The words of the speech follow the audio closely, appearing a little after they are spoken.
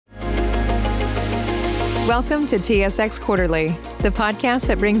Welcome to TSX Quarterly, the podcast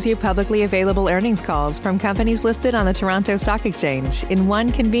that brings you publicly available earnings calls from companies listed on the Toronto Stock Exchange in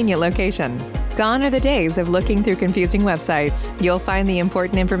one convenient location. Gone are the days of looking through confusing websites. You'll find the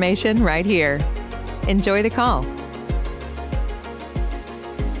important information right here. Enjoy the call.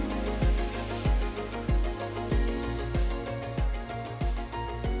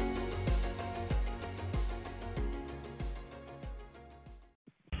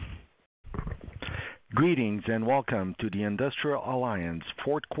 Greetings and welcome to the Industrial Alliance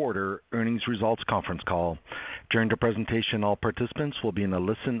fourth quarter earnings results conference call. During the presentation, all participants will be in a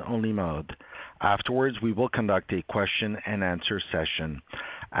listen-only mode. Afterwards, we will conduct a question and answer session.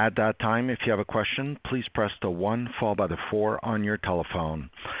 At that time, if you have a question, please press the 1 followed by the 4 on your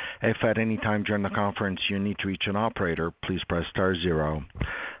telephone. If at any time during the conference you need to reach an operator, please press star 0.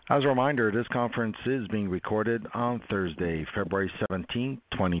 As a reminder, this conference is being recorded on Thursday, February 17,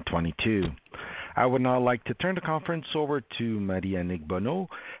 2022. I would now like to turn the conference over to Marie-Annick Bonneau,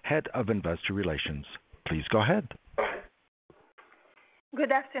 Head of Investor Relations. Please go ahead.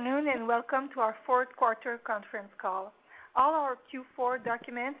 Good afternoon and welcome to our fourth quarter conference call. All our Q4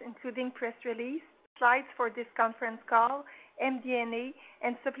 documents, including press release, slides for this conference call, MD&A,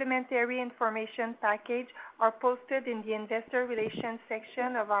 and supplementary information package are posted in the Investor Relations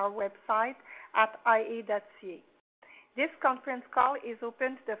section of our website at ia.ca. This conference call is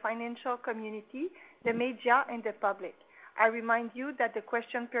open to the financial community, the media, and the public. I remind you that the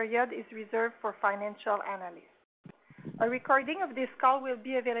question period is reserved for financial analysts. A recording of this call will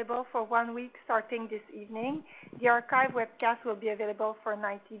be available for 1 week starting this evening. The archive webcast will be available for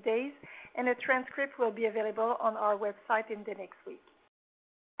 90 days, and a transcript will be available on our website in the next week.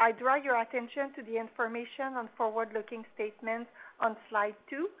 I draw your attention to the information on forward-looking statements on slide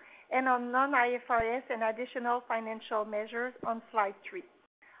 2 and on non-IFRS and additional financial measures on slide 3.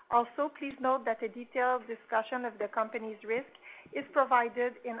 Also, please note that a detailed discussion of the company's risk is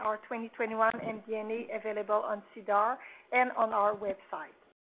provided in our 2021 MD&A available on SEDAR and on our website.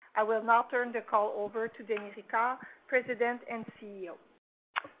 I will now turn the call over to Denis Ricard, President and CEO.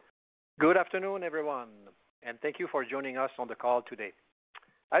 Good afternoon, everyone, and thank you for joining us on the call today.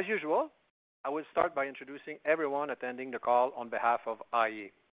 As usual, I will start by introducing everyone attending the call on behalf of iA.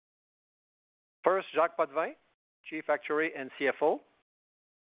 First, Jacques Potvin, Chief Actuary and CFO.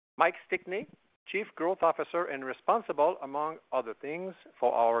 Mike Stickney, Chief Growth Officer and responsible, among other things,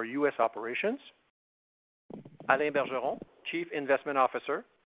 for our U.S. operations. Alain Bergeron, Chief Investment Officer.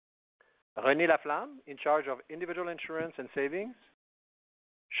 René Laflamme, in charge of individual insurance and savings.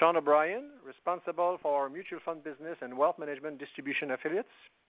 Sean O'Brien, responsible for our mutual fund business and wealth management distribution affiliates.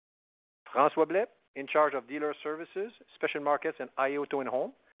 François Blais, in charge of dealer services, special markets, and iA Auto and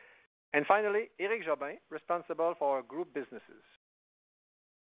Home. And finally, Éric Jobin, responsible for our group businesses.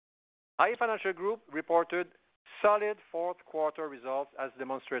 iA Financial Group reported solid fourth quarter results as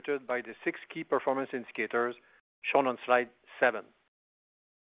demonstrated by the 6 key performance indicators shown on slide 7.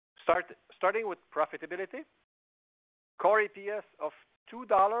 Starting with profitability, core EPS of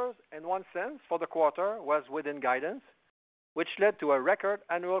 $2.01 for the quarter was within guidance, which led to a record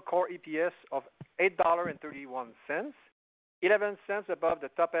annual core EPS of $8.31, 11 cents above the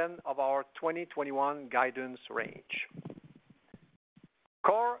top end of our 2021 guidance range.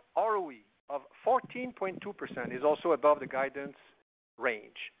 Core ROE of 14.2% is also above the guidance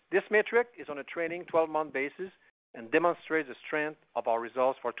range. This metric is on a trailing 12-month basis and demonstrates the strength of our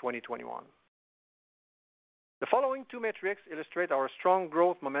results for 2021. The following 2 metrics illustrate our strong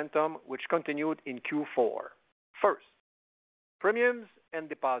growth momentum, which continued in Q4. First, premiums and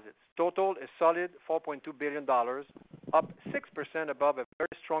deposits totaled a solid $4.2 billion, up 6% above a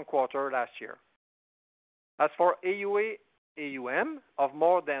very strong quarter last year. As for AUA AUM of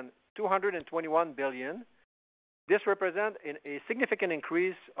more than $221 billion, this represents a significant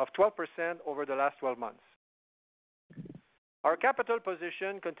increase of 12% over the last 12 months. Our capital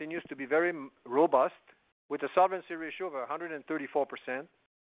position continues to be very robust, with a solvency ratio of 134%,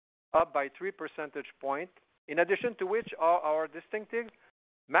 up by 3 percentage points, in addition to which are our distinctive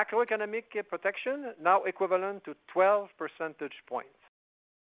macroeconomic protection, now equivalent to 12 percentage points.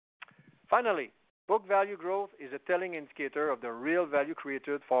 Finally, book value growth is a telling indicator of the real value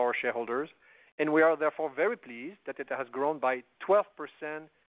created for our shareholders, and we are therefore very pleased that it has grown by 12%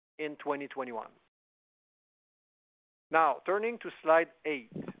 in 2021. Now, turning to slide 8.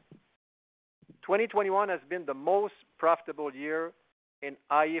 2021 has been the most profitable year in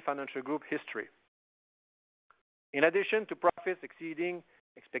iA Financial Group history. In addition to profits exceeding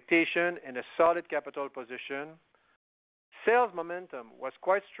expectation and a solid capital position, sales momentum was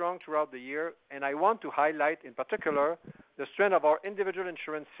quite strong throughout the year, and I want to highlight in particular the strength of our individual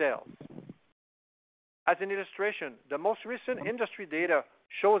insurance sales. As an illustration, the most recent industry data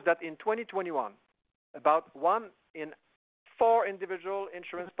shows that in 2021, about 1 in 4 individual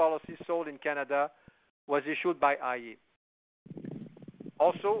insurance policies sold in Canada was issued by iA.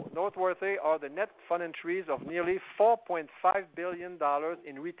 Also, noteworthy are the net fund entries of nearly $4.5 billion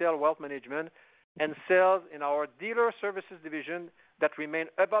in retail wealth management and sales in our dealer services division that remain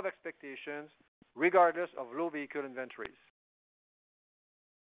above expectations regardless of low vehicle inventories.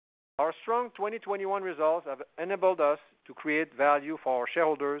 Our strong 2021 results have enabled us to create value for our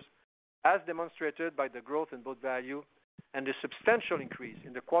shareholders, as demonstrated by the growth in book value and the substantial increase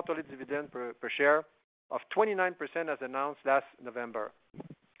in the quarterly dividend per share of 29% as announced last November.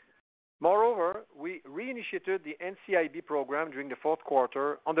 Moreover, we reinitiated the NCIB program during the fourth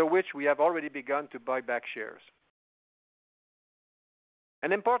quarter, under which we have already begun to buy back shares.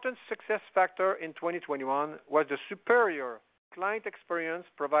 An important success factor in 2021 was the superior client experience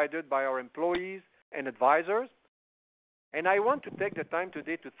provided by our employees and advisors, and I want to take the time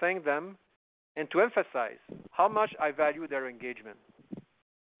today to thank them and to emphasize how much I value their engagement.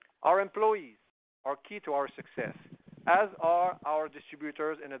 Our employees are key to our success, as are our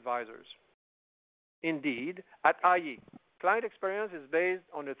distributors and advisors. Indeed, at iA, client experience is based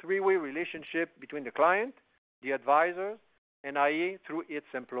on a three-way relationship between the client, the advisors, and iA through its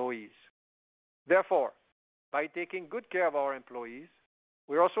employees. Therefore, by taking good care of our employees,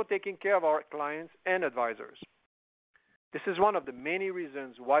 we're also taking care of our clients and advisors. This is one of the many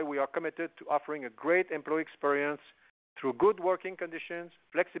reasons why we are committed to offering a great employee experience through good working conditions,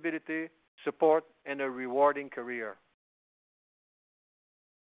 flexibility, support, and a rewarding career.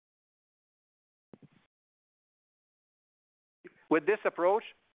 With this approach,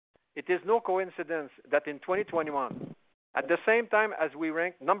 it is no coincidence that in 2021, at the same time as we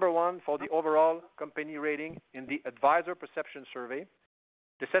ranked number 1 for the overall company rating in the Advisor Perception Survey,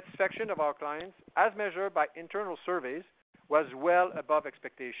 the satisfaction of our clients, as measured by internal surveys, was well above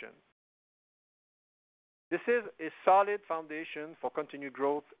expectation. This is a solid foundation for continued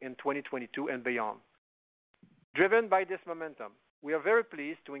growth in 2022 and beyond. Driven by this momentum, we are very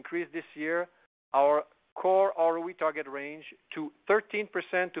pleased to increase this year our core ROE target range to 13%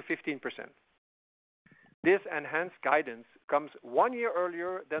 to 15%. This enhanced guidance comes 1 year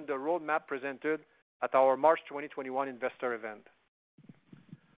earlier than the roadmap presented at our March 2021 investor event.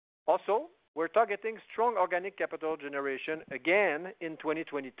 Also, we're targeting strong organic capital generation again in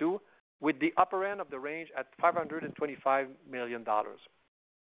 2022 with the upper end of the range at $525 million.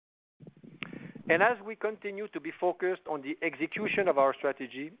 And as we continue to be focused on the execution of our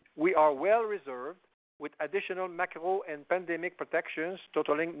strategy, we are well reserved with additional macro and pandemic protections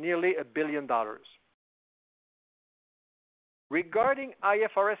totaling nearly $1 billion. Regarding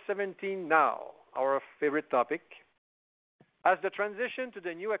IFRS 17 now, our favorite topic, as the transition to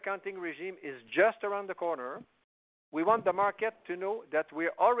the new accounting regime is just around the corner, we want the market to know that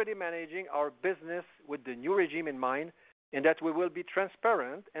we're already managing our business with the new regime in mind and that we will be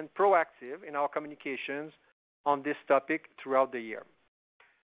transparent and proactive in our communications on this topic throughout the year.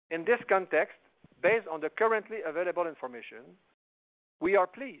 In this context, based on the currently available information, we are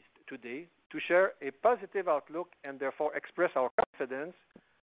pleased today to share a positive outlook and therefore express our confidence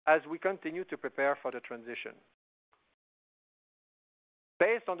as we continue to prepare for the transition.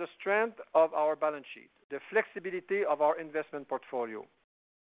 Based on the strength of our balance sheet, the flexibility of our investment portfolio,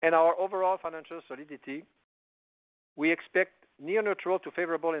 and our overall financial solidity, we expect near neutral to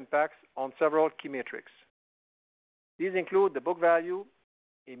favorable impacts on several key metrics. These include the book value,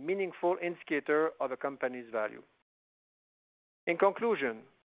 a meaningful indicator of a company's value. In conclusion,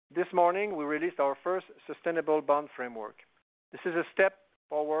 this morning we released our first sustainable bond framework. This is a step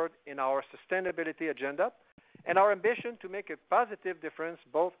forward in our sustainability agenda and our ambition to make a positive difference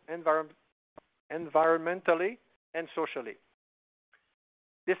both environmentally and socially.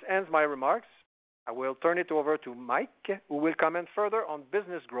 This ends my remarks. I will turn it over to Mike, who will comment further on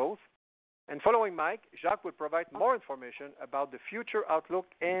business growth. And following Mike, Jacques will provide more information about the future outlook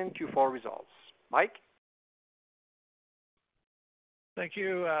and Q4 results. Mike? Thank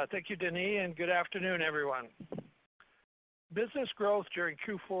you, Denis, and good afternoon, everyone. Business growth during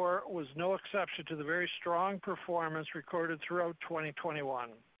Q4 was no exception to the very strong performance recorded throughout 2021.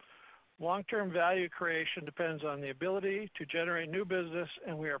 Long-term value creation depends on the ability to generate new business,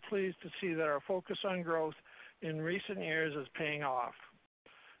 and we are pleased to see that our focus on growth in recent years is paying off.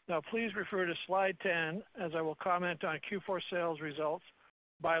 Now, please refer to slide 10 as I will comment on Q4 sales results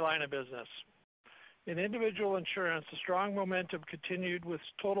by line of business. In individual insurance, the strong momentum continued with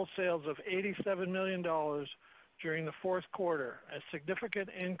total sales of $87 million during the fourth quarter, a significant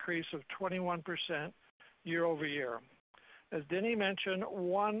increase of 21% year over year. As Denis mentioned,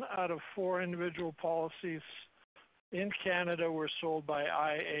 1 out of 4 individual policies in Canada were sold by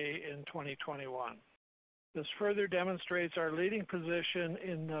IA in 2021. This further demonstrates our leading position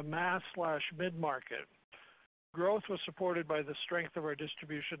in the mass/mid-market. Growth was supported by the strength of our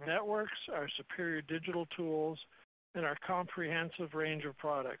distribution networks, our superior digital tools, and our comprehensive range of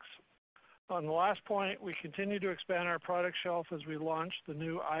products. On the last point, we continue to expand our product shelf as we launched the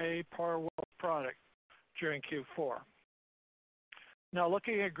new IA Par Wealth product during Q4. Now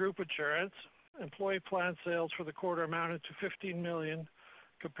looking at group insurance, employee plan sales for the quarter amounted to $15 million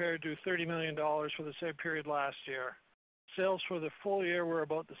compared to $30 million for the same period last year. Sales for the full year were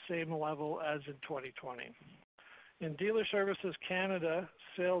about the same level as in 2020. In Dealer Services Canada,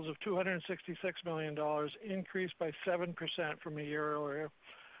 sales of $266 million increased by 7% from a year earlier,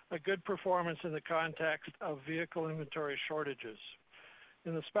 a good performance in the context of vehicle inventory shortages.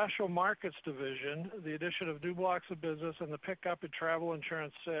 In the Special Markets division, the addition of new blocks of business and the pickup in travel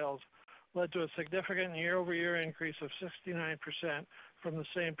insurance sales led to a significant year-over-year increase of 69% from the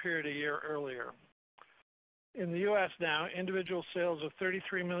same period a year earlier. In the U.S. now, individual sales of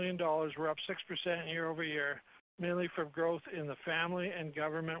 $33 million were up 6% year-over-year, mainly from growth in the family and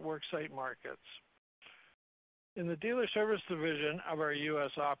government worksite markets. In the Dealer Service division of our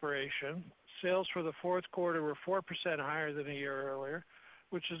U.S. operation, sales for the fourth quarter were 4% higher than a year earlier,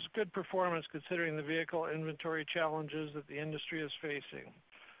 which is good performance considering the vehicle inventory challenges that the industry is facing.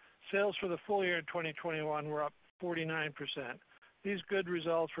 Sales for the full year in 2021 were up 49%. These good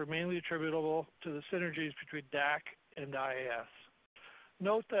results were mainly attributable to the synergies between DAC and IAS.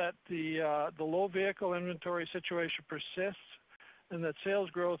 Note that the low vehicle inventory situation persists and that sales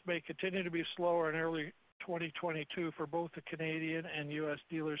growth may continue to be slower in early 2022 for both the Canadian and U.S.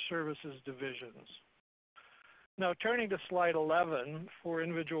 Dealer Services divisions. Now turning to slide 11 for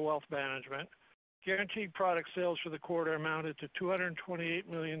individual wealth management, guaranteed product sales for the quarter amounted to $228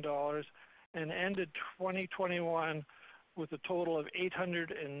 million and ended 2021 with a total of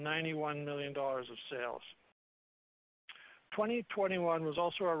 $891 million of sales. 2021 was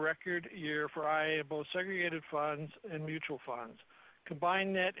also a record year for IA, both segregated funds and mutual funds.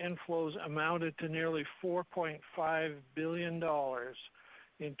 Combined net inflows amounted to nearly $4.5 billion in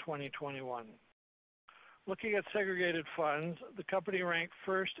 2021. Looking at segregated funds, the company ranked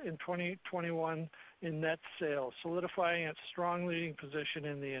first in 2021 in net sales, solidifying its strong leading position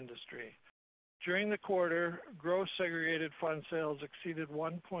in the industry. During the quarter, gross segregated fund sales exceeded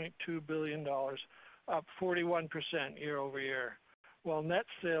 $1.2 billion, up 41% year over year, while net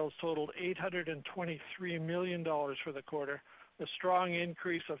sales totaled $823 million for the quarter, a strong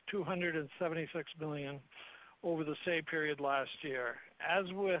increase of $276 million over the same period last year. As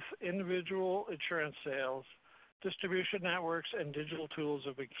with individual insurance sales, distribution networks and digital tools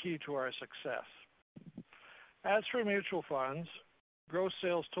have been key to our success. As for mutual funds, gross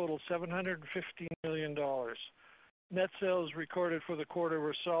sales totaled $715 million. Net sales recorded for the quarter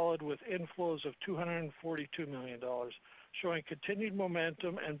were solid with inflows of $242 million, showing continued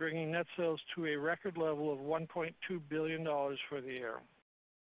momentum and bringing net sales to a record level of $1.2 billion for the year.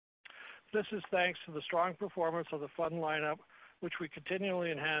 This is thanks to the strong performance of the fund lineup, which we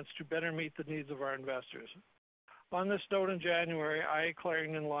continually enhance to better meet the needs of our investors. On this note, in January, IA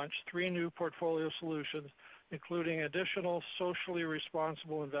Clarendon launched 3 new portfolio solutions, including additional socially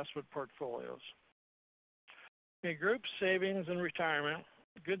responsible investment portfolios. In group savings and retirement,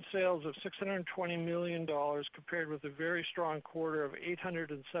 good sales of $620 million compared with a very strong quarter of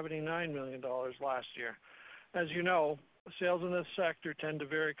 $879 million last year. As you know, sales in this sector tend to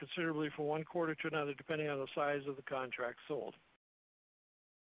vary considerably from one quarter to another depending on the size of the contract sold.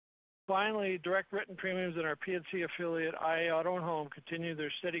 Finally, direct written premiums in our P&C affiliate IA Auto and Home continued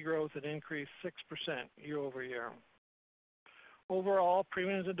their steady growth and increased 6% year over year. Overall,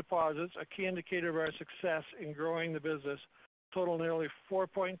 premiums and deposits, a key indicator of our success in growing the business, total nearly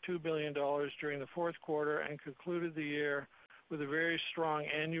 $4.2 billion during the fourth quarter and concluded the year with a very strong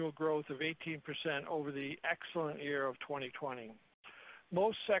annual growth of 18% over the excellent year of 2020.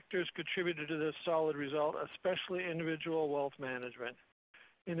 Most sectors contributed to this solid result, especially individual wealth management.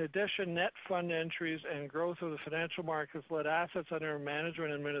 In addition, net fund entries and growth of the financial markets led assets under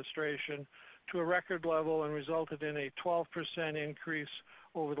management administration to a record level and resulted in a 12% increase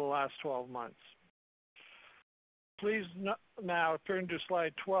over the last 12 months. Please now turn to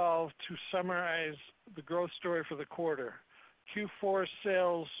slide 12 to summarize the growth story for the quarter. Q4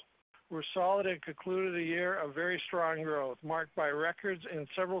 sales were solid and concluded a year of very strong growth, marked by records in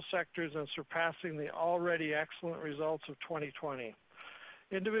several sectors and surpassing the already excellent results of 2020.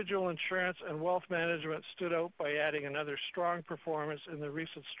 Individual insurance and wealth management stood out by adding another strong performance in the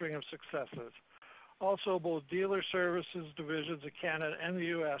recent string of successes. Also, both dealer services divisions in Canada and the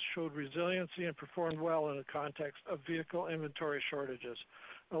U.S. showed resiliency and performed well in the context of vehicle inventory shortages,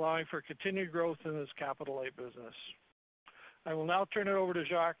 allowing for continued growth in this capital-light business. I will now turn it over to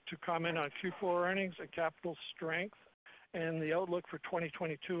Jacques to comment on Q4 earnings and capital strength and the outlook for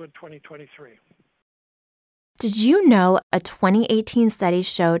 2022 and 2023. Did you know a 2018 study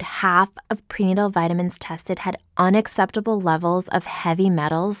showed half of prenatal vitamins tested had unacceptable levels of heavy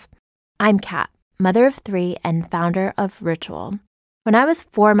metals? I'm Kat, mother of 3 and founder of Ritual. When I was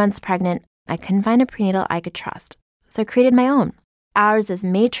 4 months pregnant, I couldn't find a prenatal I could trust, so I created my own. Ours is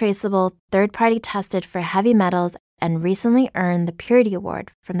made traceable, third-party tested for heavy metals, and recently earned the Purity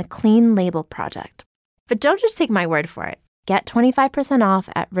Award from the Clean Label Project. But don't just take my word for it. Get 25% off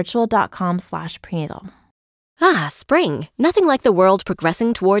at ritual.com/prenatal. Ah, spring. Nothing like the world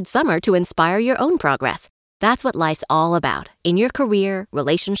progressing towards summer to inspire your own progress. That's what life's all about, in your career,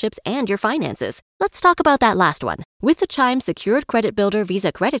 relationships, and your finances. Let's talk about that last one. With the Chime Secured Credit Builder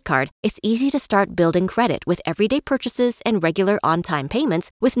Visa Credit Card, it's easy to start building credit with everyday purchases and regular on-time payments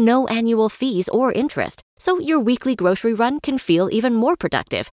with no annual fees or interest. So your weekly grocery run can feel even more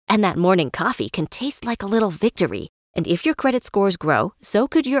productive, and that morning coffee can taste like a little victory. And if your credit scores grow, so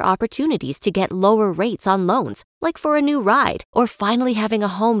could your opportunities to get lower rates on loans, like for a new ride or finally having a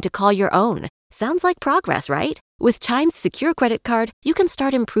home to call your own. Sounds like progress, right? With Chime's Secure Credit Card, you can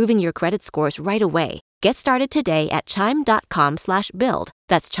start improving your credit scores right away. Get started today at chime.com/build.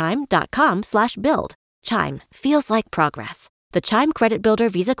 That's chime.com/build. Chime feels like progress. The Chime Credit Builder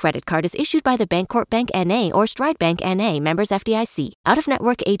Visa Credit Card is issued by the Bancorp Bank N.A. or Stride Bank N.A. members FDIC.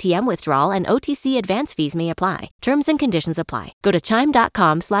 Out-of-network ATM withdrawal and OTC advance fees may apply. Terms and conditions apply. Go to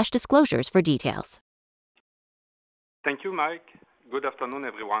chime.com/disclosures for details. Thank you, Mike. Good afternoon,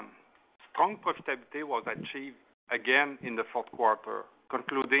 everyone. Strong profitability was achieved again in the fourth quarter,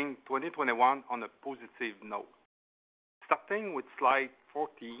 concluding 2021 on a positive note. Starting with slide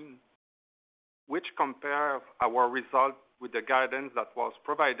 14, which compares our results with the guidance that was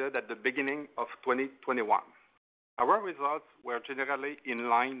provided at the beginning of 2021. Our results were generally in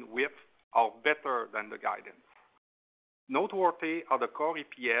line with or better than the guidance. Noteworthy are the core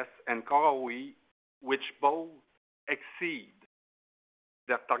EPS and core ROE, which both exceed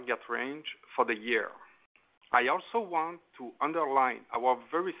their target range for the year. I also want to underline our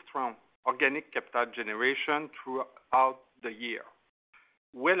very strong organic capital generation throughout the year,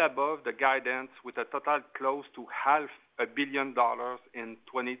 well above the guidance with a total close to $500 million in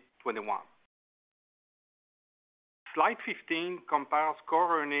 2021. Slide 15 compares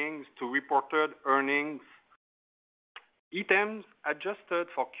core earnings to reported earnings. Items adjusted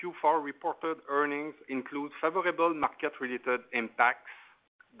for Q4 reported earnings include favorable market-related impacts,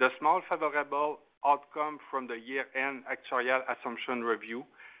 the small favorable outcome from the year-end actuarial assumption review,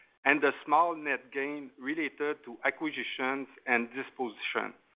 and the small net gain related to acquisitions and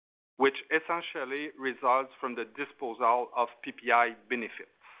disposition, which essentially results from the disposal of PPI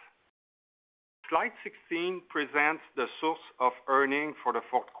benefits. Slide 16 presents the source of earnings for the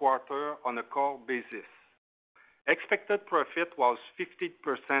fourth quarter on a core basis. Expected profit was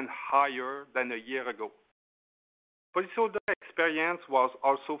 50% higher than a year ago. Policyholder experience was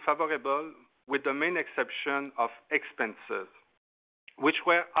also favorable, with the main exception of expenses, which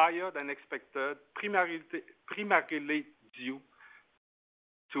were higher than expected, primarily due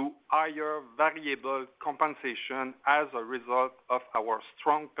to higher variable compensation as a result of our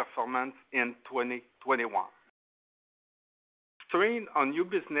strong performance in 2021. Strain on new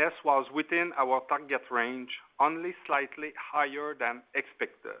business was within our target range, only slightly higher than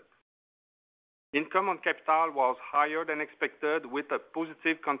expected. Income on capital was higher than expected with a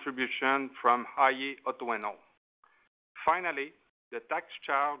positive contribution from iA Auto & Home. Finally, the tax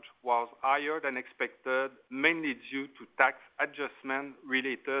charge was higher than expected, mainly due to tax adjustment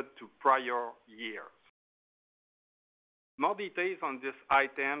related to prior years. More details on these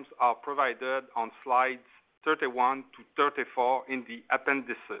items are provided on slides 31 to 34 in the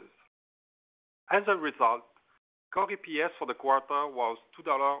appendices. As a result, core EPS for the quarter was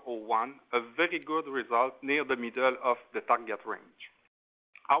 $2.01, a very good result near the middle of the target range.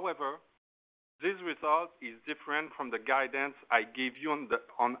 However, this result is different from the guidance I gave you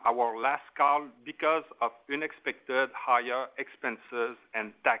on our last call because of unexpected higher expenses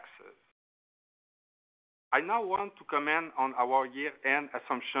and taxes. I now want to comment on our year-end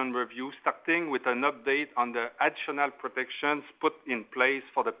assumption review, starting with an update on the additional protections put in place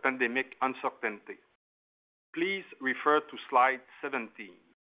for the pandemic uncertainty. Please refer to slide 17.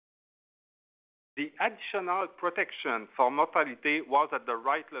 The additional protection for mortality was at the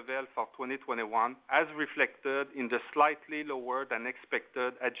right level for 2021, as reflected in the slightly lower than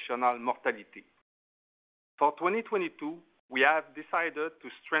expected additional mortality. For 2022, we have decided to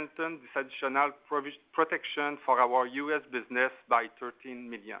strengthen this additional protection for our U.S. business by $13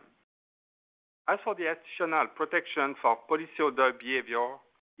 million. As for the additional protection for policyholder behavior,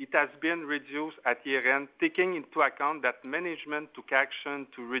 it has been reduced at year-end, taking into account that management took action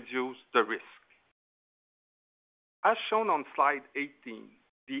to reduce the risk. As shown on slide 18,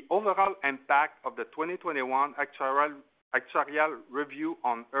 the overall impact of the 2021 actuarial review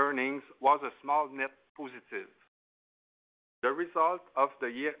on earnings was a small net positive. The result of the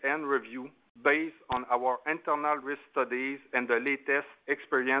year-end review, based on our internal risk studies and the latest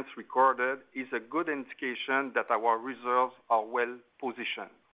experience recorded, is a good indication that our reserves are well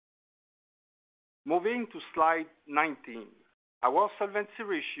positioned. Moving to slide 19, our solvency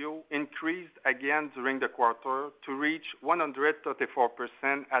ratio increased again during the quarter to reach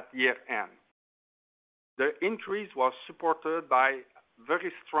 134% at year-end. The increase was supported by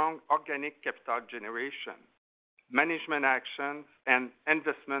very strong organic capital generation, management actions, and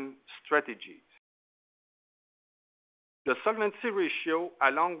investment strategies. The solvency ratio,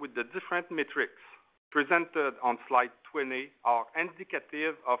 along with the different metrics presented on slide 20, are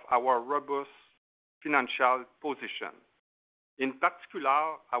indicative of our robust financial position. In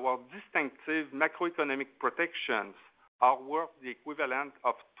particular, our distinctive macroeconomic protections are worth the equivalent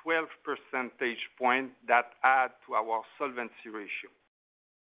of 12 percentage points that add to our solvency ratio.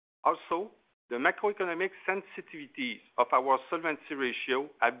 Also, the macroeconomic sensitivities of our solvency ratio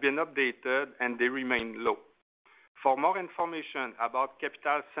have been updated and they remain low. For more information about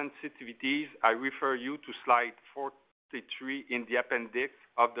capital sensitivities, I refer you to slide 43 in the appendix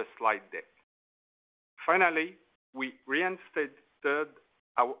of the slide deck. Finally, we reinstated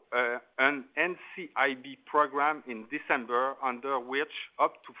an NCIB program in December, under which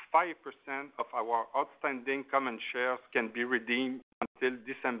up to 5% of our outstanding common shares can be redeemed until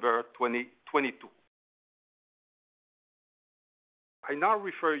December 2022. I now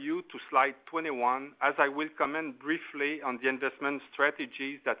refer you to slide 21, as I will comment briefly on the investment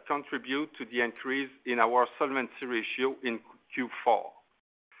strategies that contribute to the increase in our solvency ratio in Q4.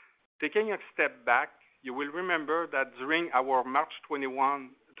 Taking a step back, you will remember that during our March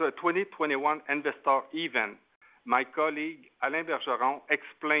 2021 investor event, my colleague Alain Bergeron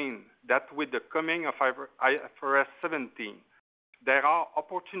explained that with the coming of IFRS 17, there are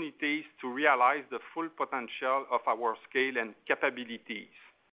opportunities to realize the full potential of our scale and capabilities.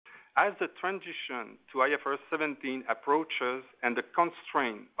 As the transition to IFRS 17 approaches and the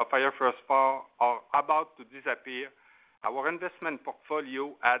constraints of IFRS 4 are about to disappear, our investment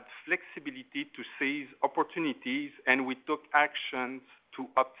portfolio had flexibility to seize opportunities, and we took actions to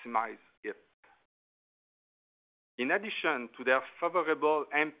optimize it. In addition to their favorable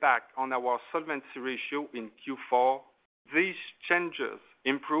impact on our solvency ratio in Q4, these changes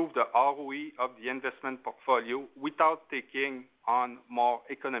improve the ROE of the investment portfolio without taking on more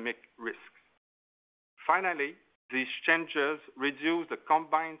economic risks. Finally, these changes reduce the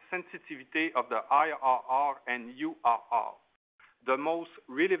combined sensitivity of the IRR and URR, the most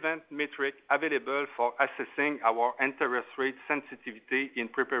relevant metric available for assessing our interest rate sensitivity in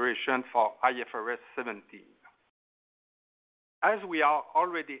preparation for IFRS 17. As we are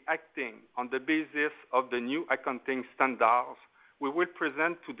already acting on the basis of the new accounting standards, we will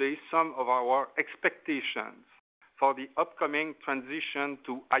present today some of our expectations for the upcoming transition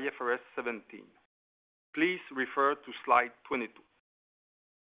to IFRS 17. Please refer to slide 22.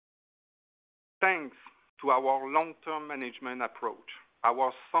 Thanks to our long-term management approach,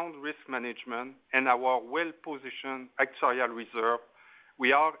 our sound risk management, and our well-positioned actuarial reserve,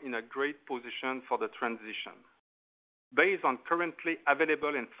 we are in a great position for the transition. Based on currently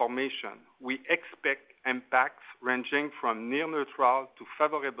available information, we expect impacts ranging from near neutral to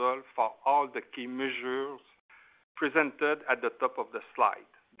favorable for all the key measures presented at the top of the slide.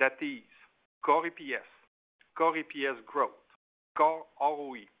 That is, core EPS growth, core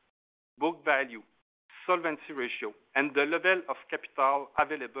ROE, book value, solvency ratio, and the level of capital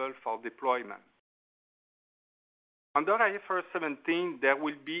available for deployment. Under IFRS 17, there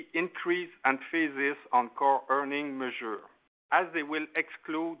will be increase and phases on core earning measure, as they will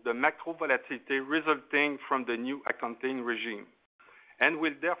exclude the macro volatility resulting from the new accounting regime, and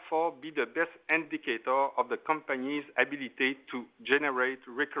will therefore be the best indicator of the company's ability to generate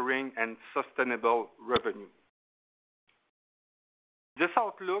recurring and sustainable revenue. This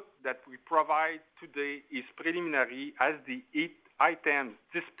outlook that we provide today is preliminary, as the 8 items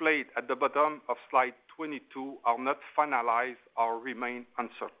displayed at the bottom of slide 22 are not finalized or remain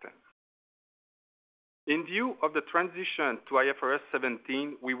uncertain. In view of the transition to IFRS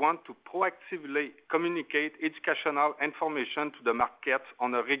 17, we want to proactively communicate educational information to the markets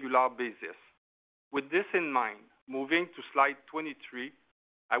on a regular basis. With this in mind, moving to slide 23,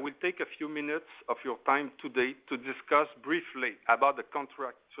 I will take a few minutes of your time today to discuss briefly about the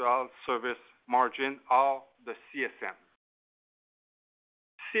contractual service margin, or the CSM.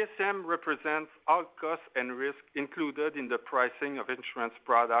 CSM represents all costs and risks included in the pricing of insurance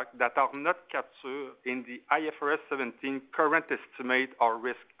products that are not captured in the IFRS 17 current estimate or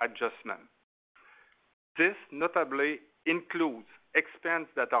risk adjustment. This notably includes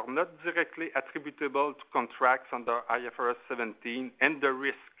expenses that are not directly attributable to contracts under IFRS 17 and the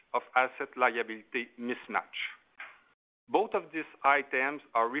risk of asset-liability mismatch. Both of these items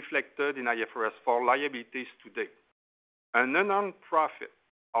are reflected in IFRS 4 liabilities today. An unearned profit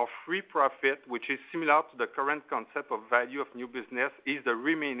or free profit, which is similar to the current concept of value of new business, is the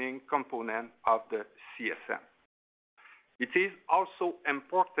remaining component of the CSM. It is also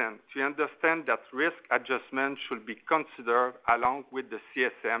important to understand that risk adjustment should be considered along with the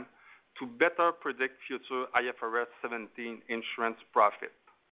CSM to better predict future IFRS 17 insurance profit.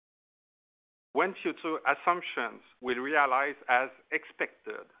 When future assumptions will realize as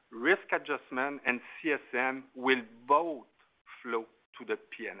expected, risk adjustment and CSM will both flow to the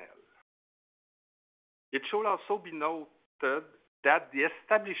P&L. It should also be noted that the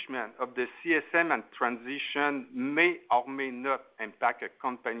establishment of the CSM and transition may or may not impact a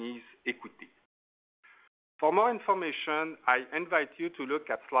company's equity. For more information, I invite you to look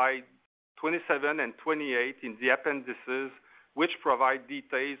at slides 27 and 28 in the appendices, which provide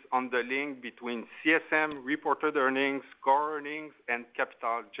details on the link between CSM, reported earnings, core earnings, and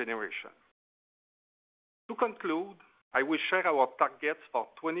capital generation. To conclude, I will share our targets for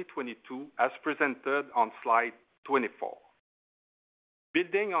 2022 as presented on slide 24.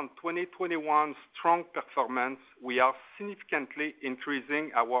 Building on 2021's strong performance, we are significantly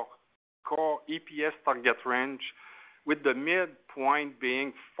increasing our core EPS target range, with the midpoint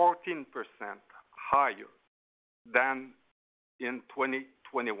being 14% higher than in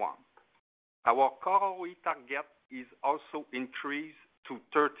 2021. Our core ROE target is also increased to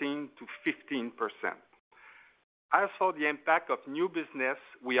 13 to 15%. As for the impact of new business,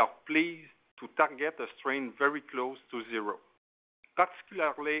 we are pleased to target a strain very close to zero,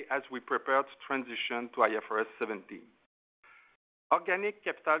 particularly as we prepare to transition to IFRS 17. Organic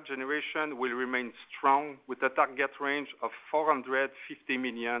capital generation will remain strong with a target range of $450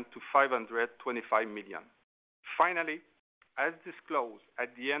 million to $525 million. Finally, as disclosed at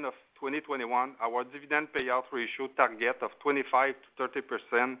the end of 2021, our dividend payout ratio target of 25 to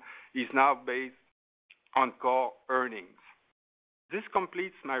 30% is now based on core earnings. This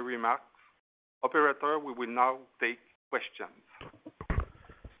completes my remarks. Operator, we will now take questions.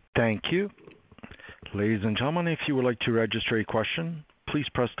 Thank you. Ladies and gentlemen, if you would like to register a question, please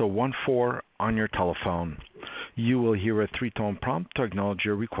press the 1-4 on your telephone. You will hear a 3-tone prompt to acknowledge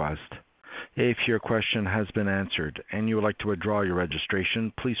your request. If your question has been answered and you would like to withdraw your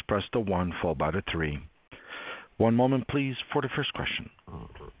registration, please press the 1 followed by the 3. One moment, please, for the first question.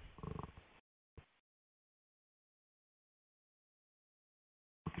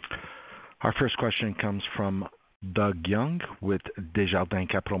 Our first question comes from Doug Young with Desjardins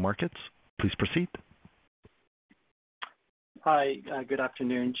Capital Markets. Please proceed. Hi, good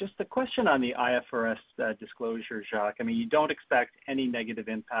afternoon. Just a question on the IFRS disclosure, Jacques. I mean, you don't expect any negative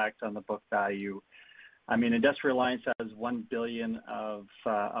impact on the book value. I mean, Industrial Alliance has $1 billion of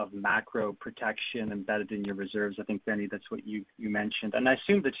macro protection embedded in your reserves. I think, Benny, that's what you mentioned. And I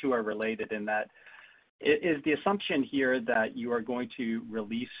assume the two are related in that. Is the assumption here that you are going to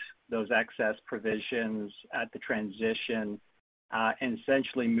release those excess provisions at the transition and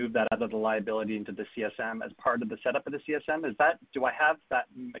essentially move that out of the liability into the CSM as part of the setup of the CSM? Is that, do I have that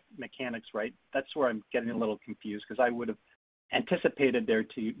mechanics right? That's where I'm getting a little confused because I would have anticipated there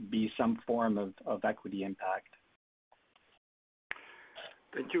to be some form of equity impact.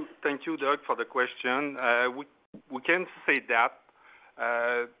 Thank you, Doug, for the question. We can say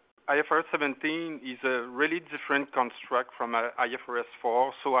that IFRS 17 is a really different construct from IFRS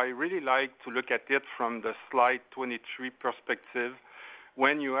 4, so I really like to look at it from the slide 23 perspective.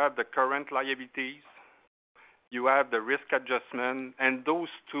 When you have the current liabilities, you have the risk adjustment, and those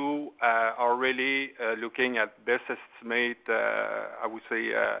two are really looking at best estimate, I would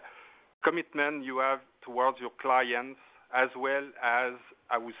say, commitment you have towards your clients, as well as,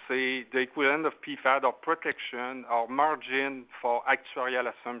 I would say, the equivalent of PfAD or protection or margin for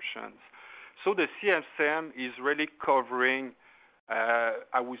actuarial assumptions. So the CSM is really covering,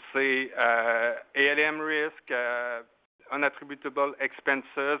 I would say, ALM risk, unattributable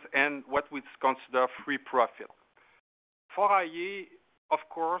expenses, and what we consider free profit. For iA, of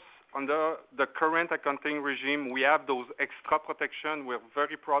course, under the current accounting regime, we have those extra protection. We're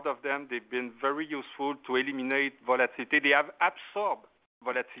very proud of them. They've been very useful to eliminate volatility. They have absorbed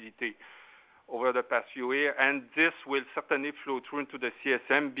volatility over the past few years, and this will certainly flow through into the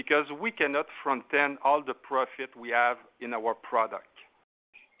CSM because we cannot front-end all the profit we have in our product.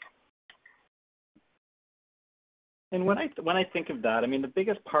 And when I think of that, I mean, the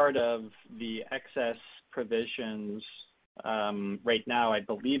biggest part of the excess provisions right now, I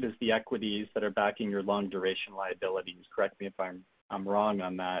believe, is the equities that are backing your long duration liabilities. Correct me if I'm wrong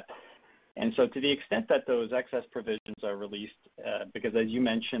on that. And so to the extent that those excess provisions are released, because as you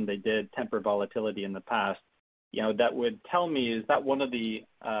mentioned, they did temper volatility in the past, that would tell me, is that one of the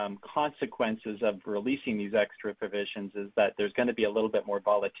consequences of releasing these extra provisions is that there's going to be a little bit more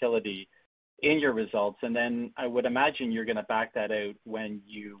volatility in your results. And then I would imagine you're going to back that out when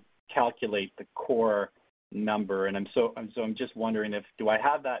you calculate the core number. And I'm just wondering, do I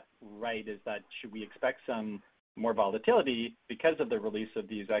have that right? Is that, should we expect some more volatility because of the release of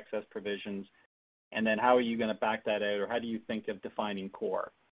these excess provisions? And then how are you going to back that out, or how do you think of defining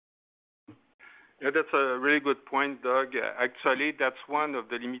core? Yeah, that's a really good point, Doug. Actually, that's one of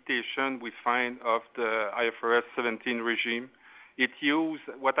the limitations we find of the IFRS 17 regime.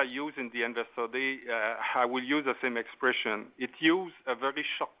 What I use in the Investor Day, I will use the same expression. It uses a very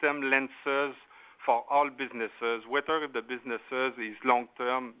short-term lenses for all businesses, whether the businesses is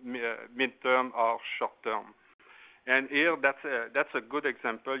long-term, mid-term, or short-term. And here, that's a good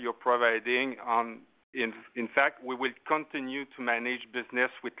example you're providing on. In fact, we will continue to manage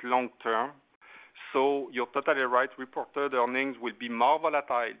business with long-term. So you're totally right. Reported earnings will be more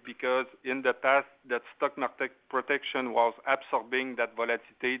volatile because in the past, that stock market protection was absorbing that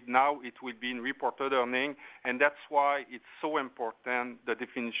volatility. Now it will be in reported earnings, and that's why it's so important, the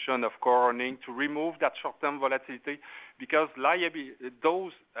definition of core earnings, to remove that short-term volatility, because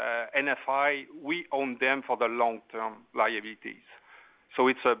those NFI, we own them for the long-term liabilities. So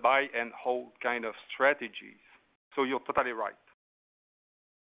it's a buy and hold kind of strategies. So you're totally right.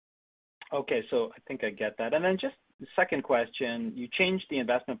 Okay, so I think I get that. And then just the second question, you changed the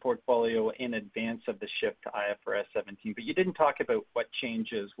investment portfolio in advance of the shift to IFRS 17, but you didn't talk about what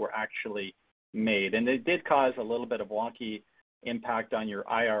changes were actually made. And it did cause a little bit of wonky impact on your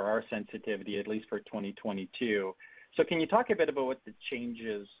IRR sensitivity, at least for 2022. So can you talk a bit about what the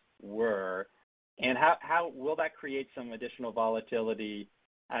changes were, and how will that create some additional volatility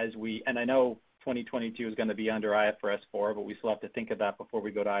and I know 2022 is going to be under IFRS 4, but we still have to think of that before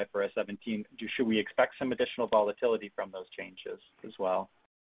we go to IFRS 17. Should we expect some additional volatility from those changes as well?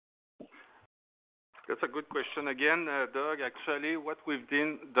 That's a good question again, Doug. Actually, what we've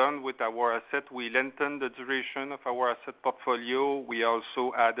done with our asset, we lengthened the duration of our asset portfolio. We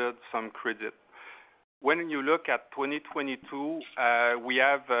also added some credit. When you look at 2022, we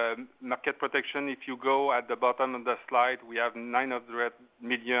have market protection. If you go at the bottom of the slide, we have $900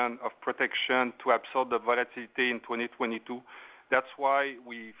 million of protection to absorb the volatility in 2022. That's why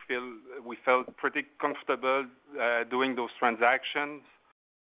we felt pretty comfortable doing those transactions,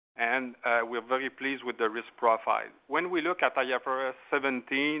 and we're very pleased with the risk profile. When we look at IFRS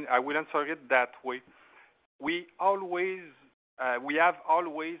 17, I will answer it that way. We have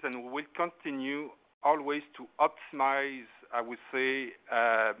always and will continue always to optimize, I would say,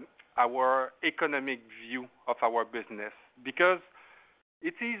 our economic view of our business, because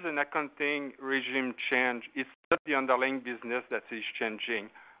it is an accounting regime change. It's not the underlying business that is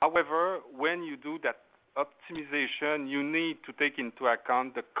changing. However, when you do that optimization, you need to take into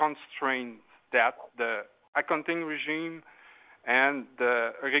account the constraints that the accounting regime and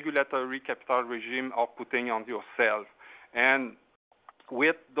the regulatory capital regime are putting on yourself. And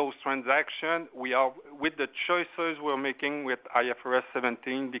with those transactions, we are with the choices we're making with IFRS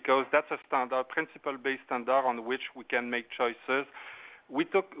 17, because that's a standard, principle-based standard on which we can make choices. We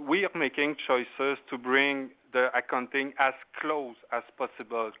are making choices to bring the accounting as close as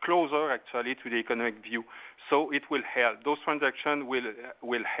possible, closer actually to the economic view. So it will help. Those transactions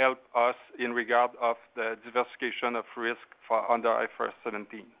will help us in regard of the diversification of risk for under IFRS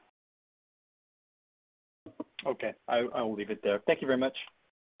 17. Okay, I will leave it there. Thank you very much.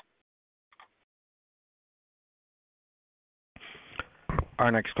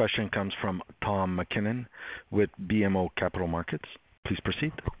 Our next question comes from Tom MacKinnon with BMO Capital Markets. Please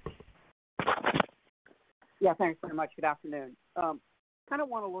proceed. Yeah, thanks very much. Good afternoon. Kind of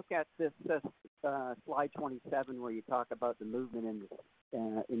want to look at this slide 27 where you talk about the movement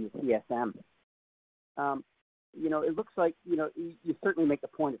in the CSM. It looks like, you certainly make the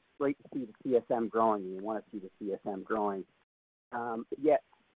point it's great to see the CSM growing, and you want to see the CSM growing. Yet,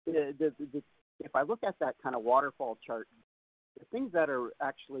 if I look at that kind of waterfall chart the things that are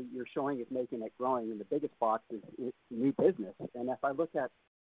actually you're showing is making it growing, and the biggest box is new business. And if I look at,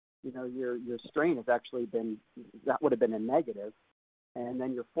 your strain has actually been, that would have been a negative, and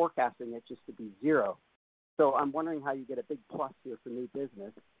then you're forecasting it just to be zero. So I'm wondering how you get a big plus here for new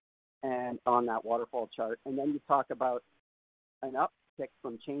business and on that waterfall chart. And then you talk about an uptick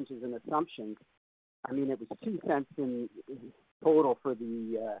from changes in assumptions. I mean, it was 2 cents in total for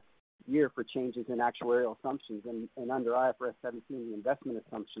the year for changes in actuarial assumptions, and under IFRS 17, the investment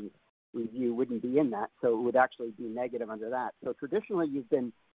assumptions review wouldn't be in that, so it would actually be negative under that. So traditionally, you've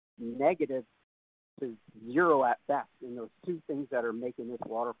been negative to zero at best in those two things that are making this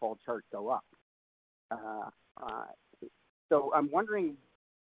waterfall chart go up. So I'm wondering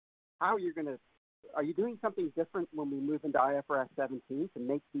how you're going to, are you doing something different when we move into IFRS 17 to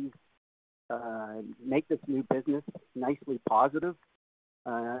make these, make this new business nicely positive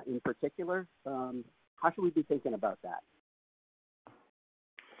in particular? How should we be thinking about that?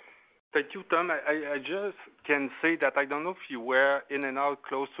 Thank you, Tom. I just can say that I don't know if you were in and out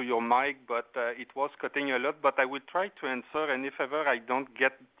close to your mic, but it was cutting a lot. But I will try to answer, and if ever I don't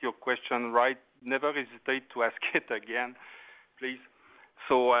get your question right, never hesitate to ask it again, please.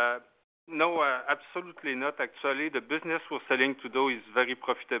 So, no, absolutely not. Actually, the business we're selling today is very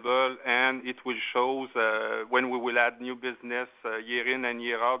profitable, and it will show when we will add new business year in and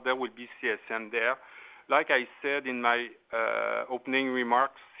year out, there will be CSM there. Like I said in my opening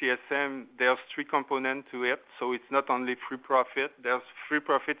remarks, CSM, there's three components to it, so it's not only free profit. There's free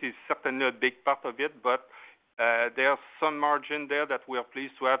profit is certainly a big part of it, but there's some margin there that we are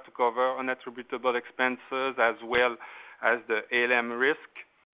pleased to have to cover unattributable expenses as well as the ALM risk.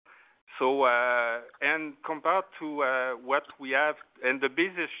 So, and compared to what we have, and the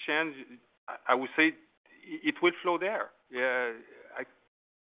business change, I would say it will flow there. Yeah,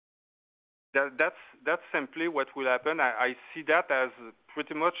 that's simply what will happen. I see that as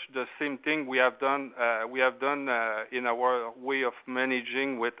pretty much the same thing we have done in our way of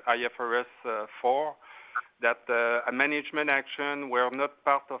managing with IFRS 4. That a management action were not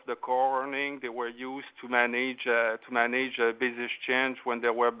part of the core earning. They were used to manage business change when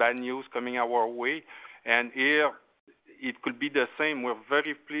there were bad news coming our way. And here, it could be the same. We're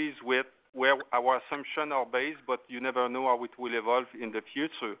very pleased with where our assumptions are based, but you never know how it will evolve in the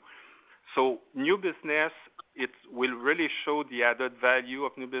future. So new business, it will really show the added value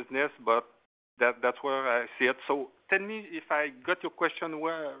of new business, but that's where I see it. So tell me if I got your question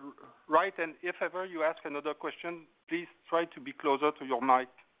right, and if ever you ask another question, please try to be closer to your mic.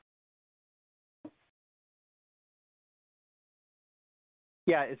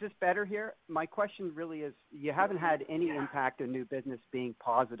 Yeah, is this better here? My question really is, you haven't had any impact on new business being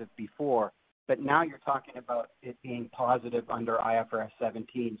positive before, but now you're talking about it being positive under IFRS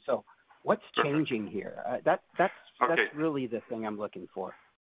 17. So what's changing here? That's really the thing I'm looking for.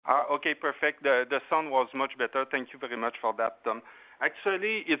 Okay, perfect. The sound was much better. Thank you very much for that, Tom.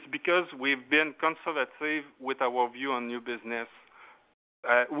 Actually, it's because we've been conservative with our view on new business.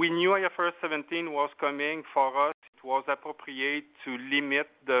 We knew IFRS 17 was coming. For us, it was appropriate to limit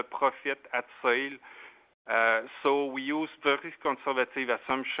the profit at sale. So we used very conservative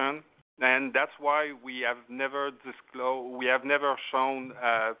assumption. And that's why we have never disclosed, we have never shown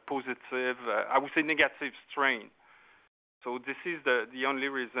positive, I would say negative strain. So this is the only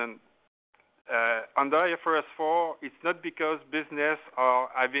reason. Under IFRS 4, it's not because business are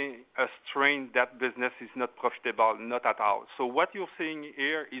having a strain that business is not profitable, not at all. So what you're seeing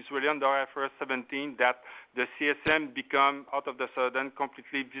here is really under IFRS 17 that the CSM become out of the sudden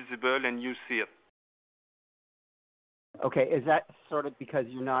completely visible and you see it. Okay, is that sort of because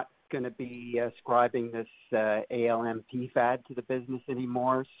you're not going to be ascribing this ALM PFAD to the business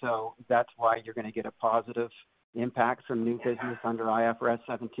anymore, so that's why you're going to get a positive impact from new business under IFRS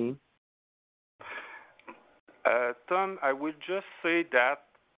 17? Tom, I will just say that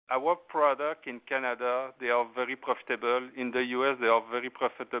our product in Canada, they are very profitable. In the U.S., they are very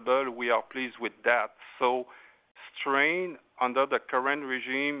profitable. We are pleased with that. So strain under the current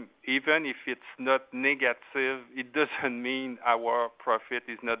regime, even if it's not negative, it doesn't mean our profit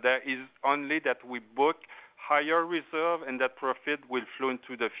is not there. It's only that we book higher reserve and that profit will flow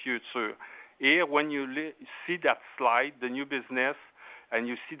into the future. Here, when you see that slide, the new business, and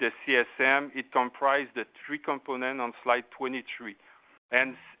you see the CSM, it comprises the three components on slide 23.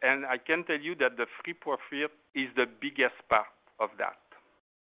 And I can tell you that the free profit is the biggest part of that.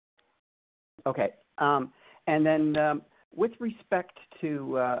 Okay. And then with respect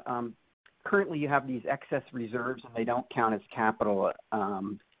to currently you have these excess reserves and they don't count as capital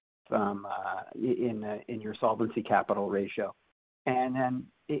in your solvency capital ratio. And then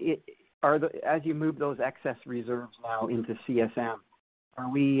as you move those excess reserves now into CSM, are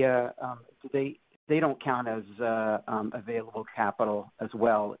we they don't count as available capital as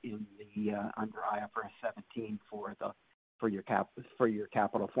well in the under IFRS 17 for your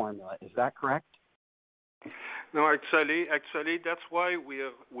capital formula. Is that correct? No, actually, that's why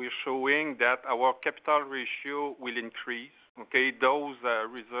we're showing that our capital ratio will increase. Okay, those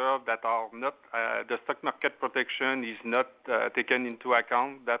reserves that are not the stock market protection is not taken into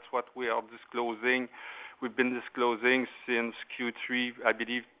account. That's what we are disclosing. We've been disclosing since Q3, I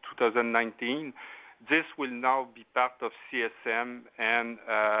believe, 2019. This will now be part of CSM and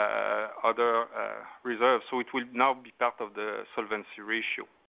other reserves, so it will now be part of the solvency ratio.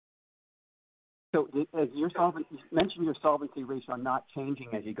 So as you mentioned your solvency ratio not changing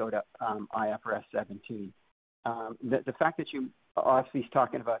as you go to IFRS 17. The fact that you obviously is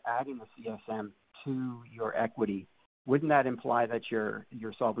talking about adding the CSM to your equity, wouldn't that imply that your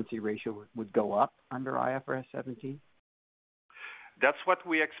solvency ratio would go up under IFRS 17? That's what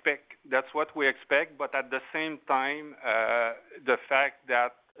we expect. But at the same time, the fact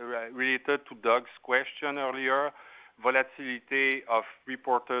that related to Doug's question earlier, volatility of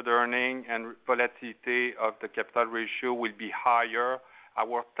reported earning and volatility of the capital ratio will be higher.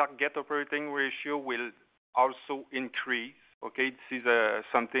 Our target operating ratio will also increase. Okay, this is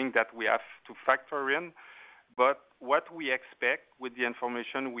something that we have to factor in. But what we expect with the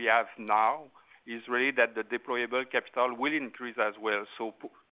information we have now is really that the deployable capital will increase as well. So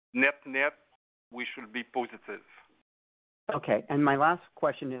net, we should be positive. Okay, and my last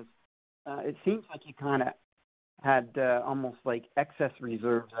question is, it seems like you kind of had almost like excess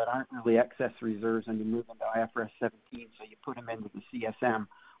reserves that aren't really excess reserves, and you move into IFRS 17, so you put them into the CSM.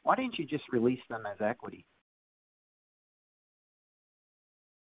 Why didn't you just release them as equity?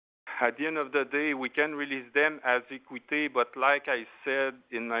 At the end of the day, we can release them as equity, but like I said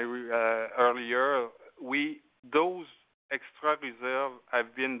in my earlier, those extra reserves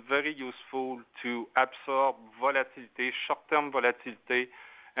have been very useful to absorb volatility, short-term volatility,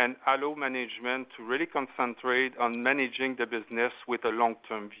 and allow management to really concentrate on managing the business with a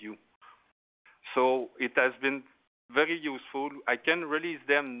long-term view. So it has been very useful. I can release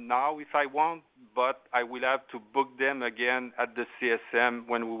them now if I want, but I will have to book them again at the CSM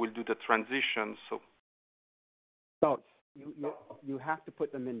when we will do the transition. So you have to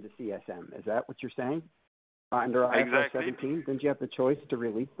put them into CSM. Is that what you're saying? Under IFRS 17, didn't you have the choice to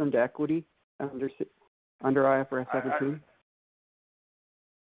release them to equity under IFRS 17?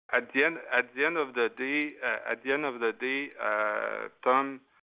 At the end of the day, Tom,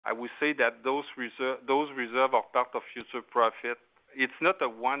 I would say that those reserves are part of future profit. It's not a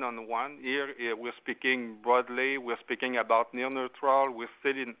one-on-one. Here we're speaking broadly. We're speaking about near neutral. We're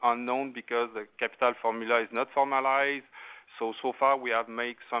still in unknown because the capital formula is not formalized. So far we have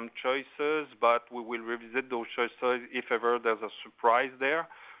made some choices, but we will revisit those choices if ever there's a surprise there.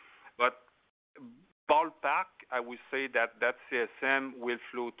 But ballpark, I would say that CSM will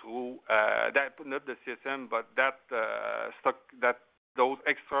flow through, not the CSM, but those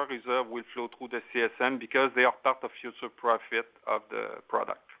extra reserves will flow through the CSM because they are part of future profit of the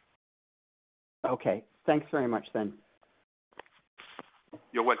product. Okay. Thanks very much then.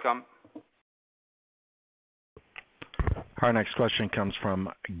 You're welcome. Our next question comes from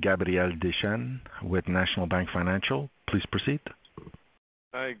Gabriel Dechaine with National Bank Financial. Please proceed.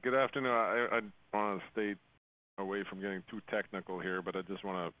 Hi, good afternoon. I want to stay away from getting too technical here, but I just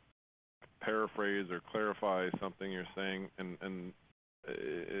want to paraphrase or clarify something you're saying. And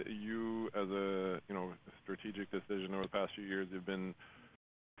you, as a strategic decision over the past few years, you've been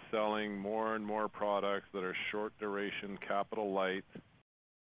selling more and more products that are short duration, capital light.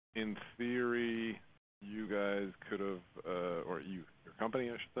 In theory, you guys could have, your company,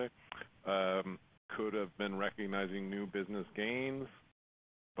 I should say, could have been recognizing new business gains,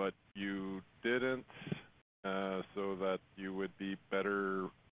 but you didn't, so that you would be better,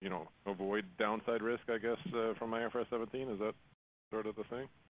 avoid downside risk, I guess, from IFRS 17. Is that sort of the thing?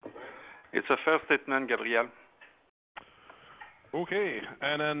 It's a fair statement, Gabriel. Okay,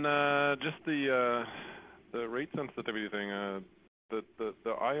 and then just the rate sensitivity thing. The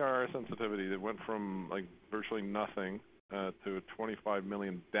IR sensitivity that went from like virtually nothing to 25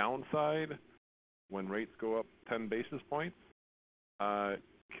 million downside when rates go up 10 basis points.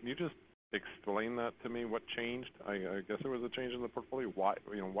 Can you just explain that to me? What changed? I guess there was a change in the portfolio. Why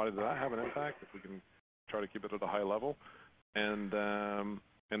did that have an impact? If we can try to keep it at a high level, and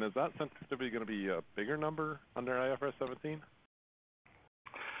is that sensitivity going to be a bigger number under IFRS 17?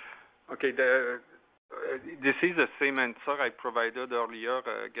 Okay, this is the same answer I provided earlier,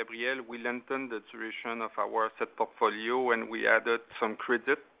 Gabriel. We lengthened the duration of our asset portfolio and we added some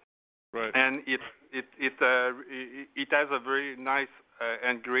credit Right. And it has a very nice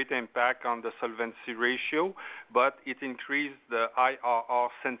and great impact on the solvency ratio, but it increased the IRR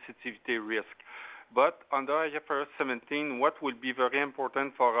sensitivity risk. But under IFRS 17, what will be very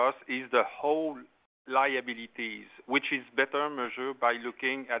important for us is the whole liabilities, which is better measured by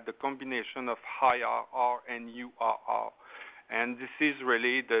looking at the combination of IRR and URR. And this is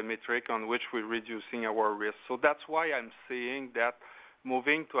really the metric on which we're reducing our risk. So that's why I'm saying that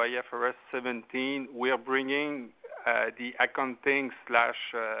moving to IFRS 17, we are bringing the accounting /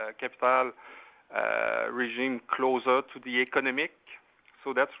 capital regime closer to the economic.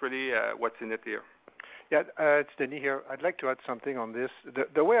 So that's really what's in it here. Yeah, it's Denis here. I'd like to add something on this.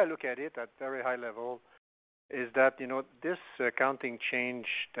 The way I look at it at very high level is that, this accounting change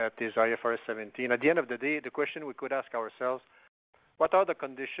that is IFRS 17, at the end of the day, the question we could ask ourselves, what are the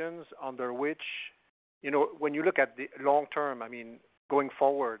conditions under which, when you look at the long term, going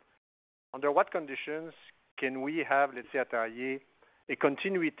forward, under what conditions can we have, let's say at iA, a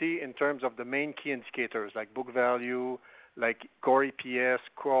continuity in terms of the main key indicators like book value, like core EPS,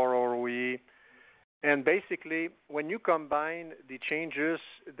 core ROE, and basically when you combine the changes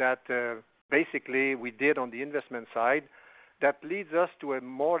that basically we did on the investment side, that leads us to a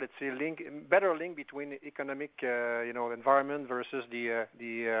more, let's say, better link between economic, environment versus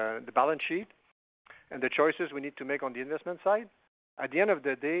the balance sheet and the choices we need to make on the investment side. At the end of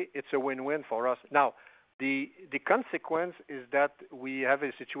the day, it's a win-win for us. Now, the consequence is that we have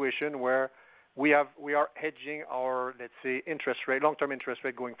a situation where we are hedging our, let's say, interest rate, long-term interest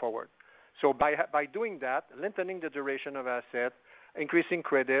rate going forward. So by doing that, lengthening the duration of asset, increasing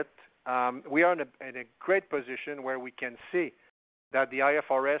credit, we are in a great position where we can see that the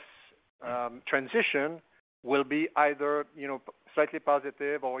IFRS transition will be either slightly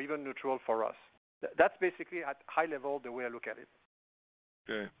positive or even neutral for us. That's basically at high level the way I look at it.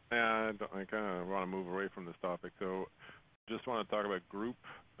 Okay, and I kind of want to move away from this topic. So, just want to talk about group,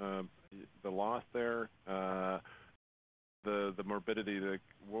 the loss there, the morbidity.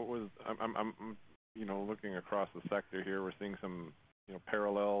 What was? I'm looking across the sector here. We're seeing some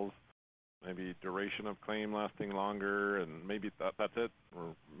parallels. Maybe duration of claim lasting longer, and maybe that's it,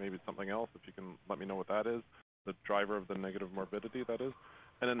 or maybe it's something else. If you can let me know what that is, the driver of the negative morbidity, that is.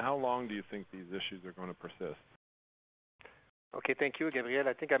 And then how long do you think these issues are going to persist? Okay, thank you, Gabriel.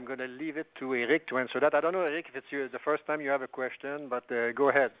 I think I'm going to leave it to Eric to answer that. I don't know, Eric, if it's the first time you have a question, but go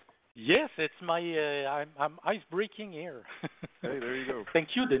ahead. Yes, it's my I'm ice breaking here. Hey, there you go. Thank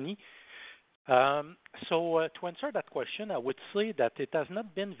you, Denis. So to answer that question, I would say that it has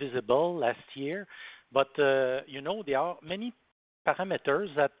not been visible last year, but there are many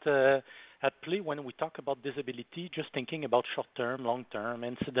parameters at play when we talk about disability. Just thinking about short-term, long-term,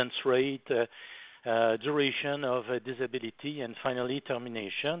 incidence rate, duration of disability, and finally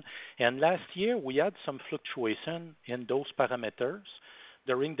termination. And last year we had some fluctuation in those parameters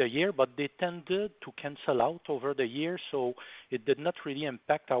during the year, but they tended to cancel out over the year, so it did not really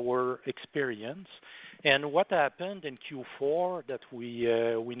impact our experience. And what happened in Q4 that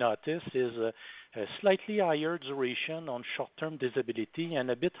we noticed is a slightly higher duration on short-term disability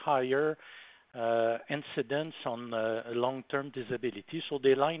and a bit higher incidence on long-term disability. So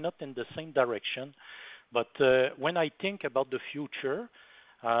they line up in the same direction. But when I think about the future,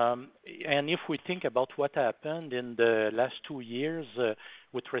 and if we think about what happened in the last 2 years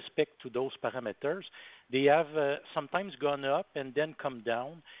with respect to those parameters, they have sometimes gone up and then come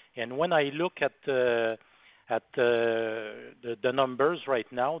down. And when I look at the numbers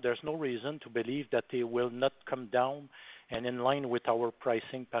right now, there's no reason to believe that they will not come down and in line with our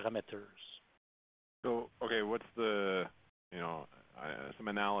pricing parameters. So, okay, what's the, some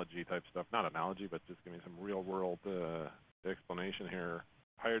analogy type stuff? Not analogy, but just give me some real world explanation here.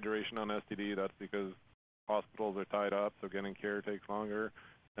 Higher duration on STD, that's because hospitals are tied up, so getting care takes longer.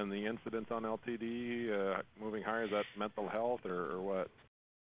 And the incidence on LTD moving higher, is that mental health or what?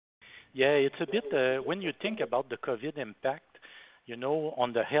 Yeah, it's a bit, when you think about the COVID impact,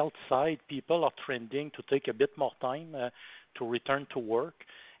 on the health side, people are trending to take a bit more time to return to work.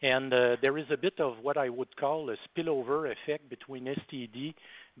 And there is a bit of what I would call a spillover effect between STD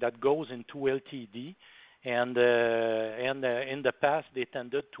that goes into LTD. And in the past, they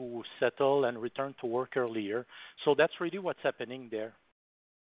tended to settle and return to work earlier. So that's really what's happening there.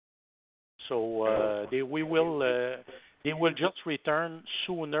 So they will just return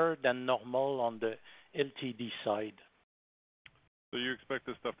sooner than normal on the LTD side. So you expect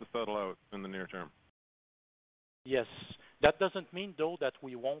this stuff to settle out in the near term? Yes. That doesn't mean, though, that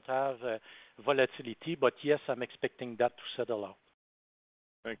we won't have volatility, but yes, I'm expecting that to settle out.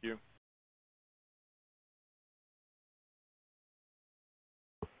 Thank you.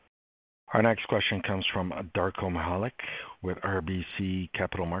 Our next question comes from Darko Mihelic with RBC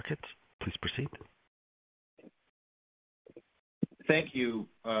Capital Markets. Please proceed. Thank you.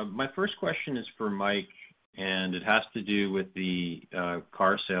 My first question is for Mike, and it has to do with the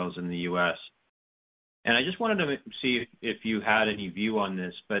car sales in the U.S. And I just wanted to see if you had any view on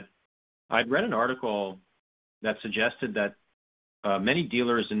this, but I'd read an article that suggested that many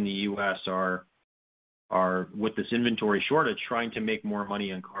dealers in the U.S. are with this inventory shortage trying to make more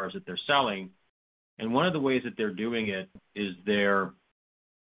money on cars that they're selling. And one of the ways that they're doing it is they're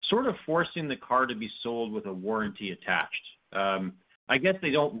sort of forcing the car to be sold with a warranty attached. I guess they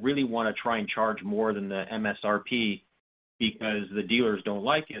don't really want to try and charge more than the MSRP because the dealers don't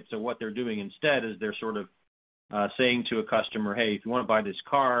like it. So what they're doing instead is they're sort of saying to a customer, hey, if you want to buy this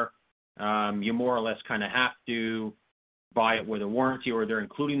car, you more or less kind of have to buy it with a warranty, or they're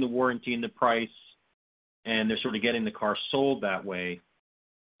including the warranty in the price, and they're sort of getting the car sold that way.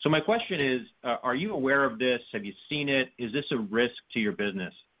 So my question is, are you aware of this? Have you seen it? Is this a risk to your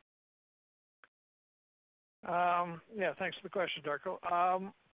business? Yeah, thanks for the question, Darko.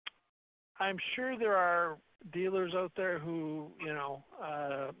 I'm sure there are dealers out there who,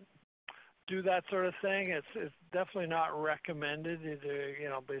 do that sort of thing. It's definitely not recommended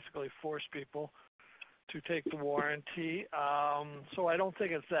to, basically force people to take the warranty. So I don't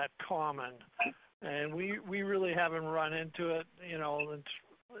think it's that common. And we really haven't run into it, in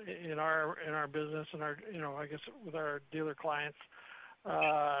our business and our, I guess with our dealer clients,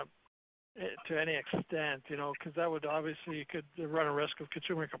 to any extent, because that would obviously, you could run a risk of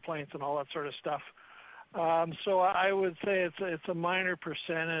consumer complaints and all that sort of stuff. So I would say it's a minor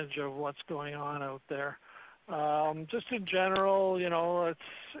percentage of what's going on out there. Just in general, it's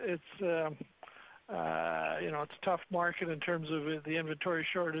it's a tough market in terms of the inventory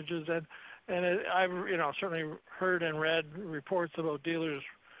shortages, and I've certainly heard and read reports about dealers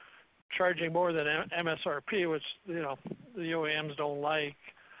charging more than MSRP, which the OEMs don't like.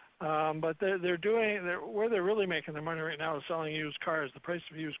 But where they're really making their money right now is selling used cars. The price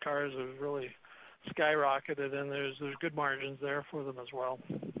of used cars has really skyrocketed, and there's good margins there for them as well.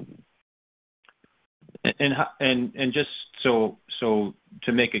 And just so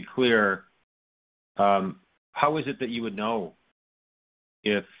to make it clear, how is it that you would know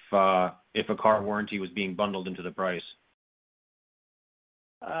if a car warranty was being bundled into the price?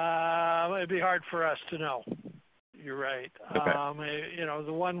 It'd be hard for us to know. You're right. Okay.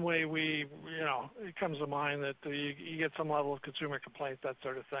 The one way it comes to mind that you get some level of consumer complaint, that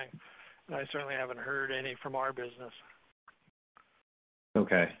sort of thing. And I certainly haven't heard any from our business.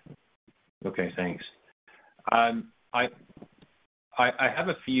 Okay, thanks. I have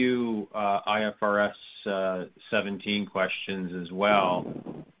a few IFRS 17 questions as well.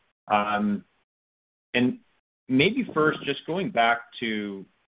 And maybe first, just going back to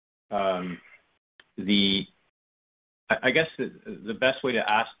I guess the best way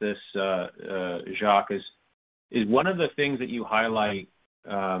to ask this, Jacques, is one of the things that you highlight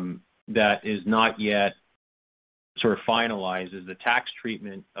that is not yet sort of finalized is the tax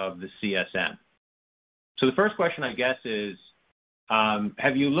treatment of the CSM. So the first question, I guess, is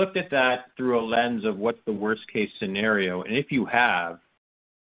have you looked at that through a lens of what's the worst case scenario? And if you have,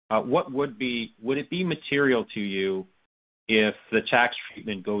 what would it be material to you if the tax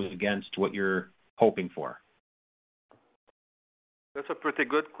treatment goes against what you're hoping for? That's a pretty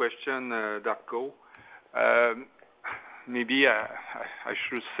good question, Darko. Maybe I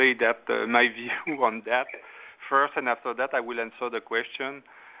should say that my view on that first, and after that I will answer the question.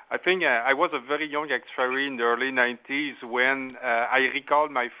 I think I was a very young actuary in the early 90s when I recall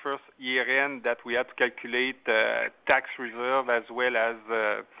my first year-end that we had to calculate tax reserve as well as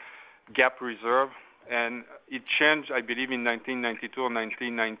GAAP reserve, and it changed, I believe, in 1992 or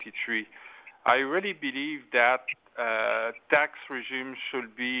 1993. I really believe that tax regime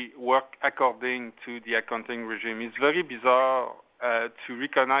should work according to the accounting regime. It's very bizarre to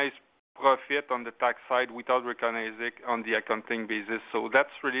recognize profit on the tax side without recognizing on the accounting basis. So that's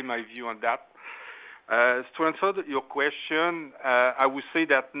really my view on that. To answer your question, I would say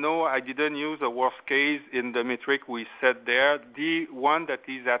that no, I didn't use a worst case in the metric we set there. The one that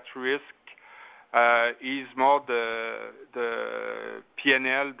is at risk is more the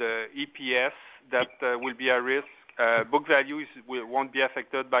P&L, the EPS that will be at risk. Book value won't be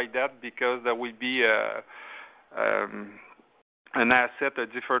affected by that because there will be an asset, a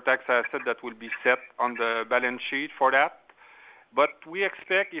deferred tax asset that will be set on the balance sheet for that. But we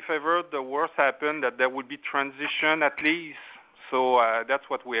expect, if ever the worst happens, that there will be transition at least. So that's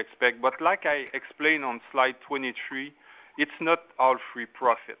what we expect. But like I explained on slide 23, it's not all free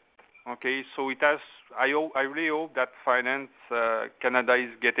profit. Okay, so it has. I really hope that Finance Canada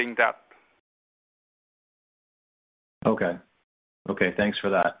is getting that. Okay. Okay, thanks for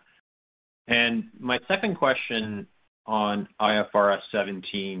that. And my second question on IFRS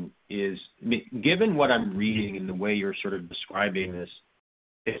 17 is, given what I'm reading and the way you're sort of describing this,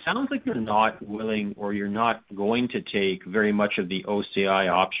 it sounds like you're not willing or you're not going to take very much of the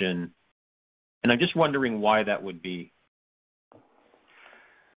OCI option. And I'm just wondering why that would be.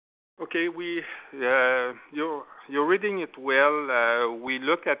 Okay, you're reading it well. We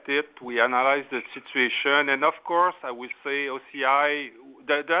look at it, we analyze the situation, and of course, I would say OCI.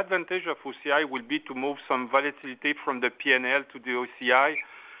 The advantage of OCI will be to move some volatility from the P&L to the OCI,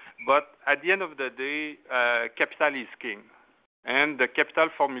 but at the end of the day, capital is king, and the capital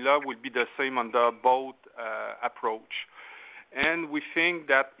formula will be the same under both approach. And we think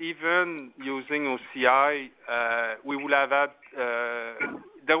that even using OCI, we will have had,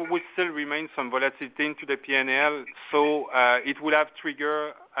 there will still remain some volatility into the P&L, so it will have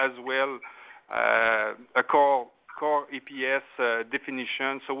trigger as well a core EPS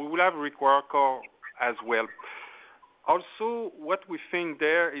definition, so we will have require core as well. Also, what we think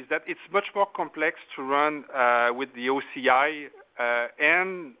there is that it's much more complex to run with the OCI,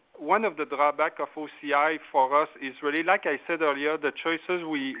 and one of the drawbacks of OCI for us is really, like I said earlier, the choices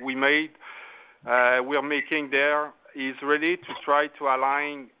we made, we are making there is really to try to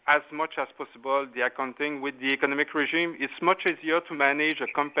align as much as possible the accounting with the economic regime. It's much easier to manage a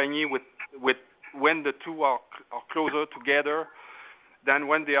company with when the two are closer together than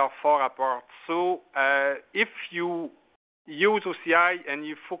when they are far apart. So if you use OCI and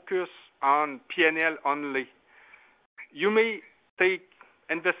you focus on P&L only, you may take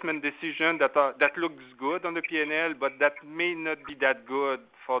investment decision that looks good on the P&L, but that may not be that good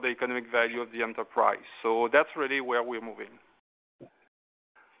for the economic value of the enterprise. So that's really where we're moving.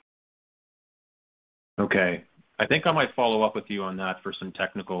 Okay. I think I might follow up with you on that for some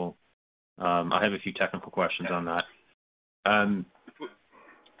technical. I have a few technical questions on that. In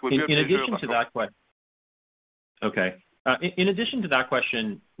addition to that question, okay. In addition to that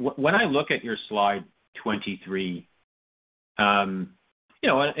question, when I look at your slide 23, and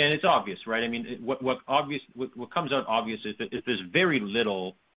it's obvious, right? I mean, what comes out obvious is that if there's very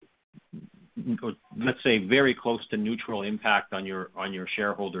little, let's say, very close to neutral impact on your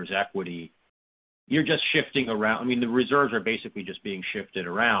shareholders' equity, you're just shifting around. I mean, the reserves are basically just being shifted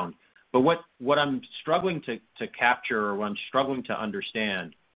around. But what I'm struggling to capture, or what I'm struggling to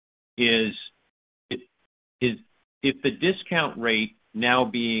understand, is if the discount rate now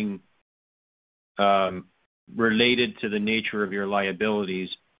being related to the nature of your liabilities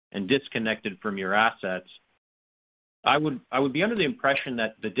and disconnected from your assets, I would be under the impression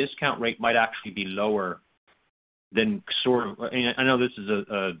that the discount rate might actually be lower than sort of. I know this is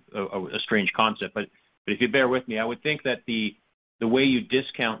a strange concept, but if you bear with me, I would think that the way you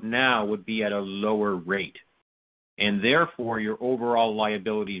discount now would be at a lower rate, and therefore your overall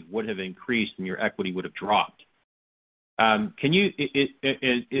liabilities would have increased and your equity would have dropped. Is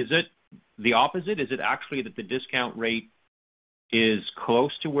it the opposite? Is it actually that the discount rate is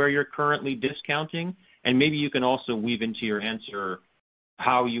close to where you're currently discounting? And maybe you can also weave into your answer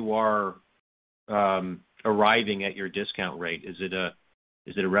how you are arriving at your discount rate. Is it a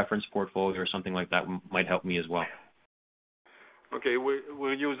reference portfolio or something like that? Might help me as well. Okay,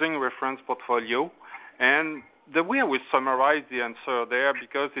 we're using reference portfolio, and the way I would summarize the answer there,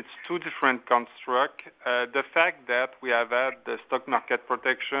 because it's two different constructs, the fact that we have had the stock market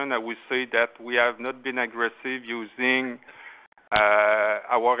protection, I would say that we have not been aggressive using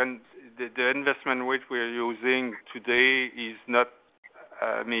the investment rate we're using today is not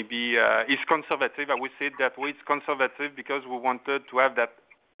is conservative. I would say it that way. It's conservative because we wanted to have that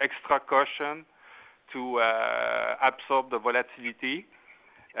extra caution to absorb the volatility.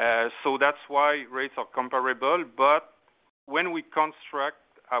 So that's why rates are comparable. But when we construct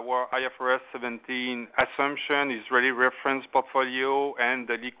our IFRS 17 assumption is really reference portfolio, and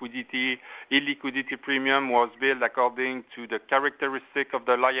the illiquidity premium was built according to the characteristic of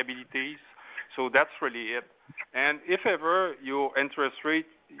the liabilities. So that's really it. And if ever your interest rate,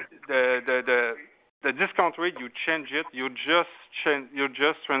 the discount rate, you change it, you're just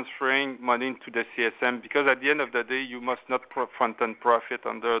transferring money into the CSM, because at the end of the day, you must not front-end profit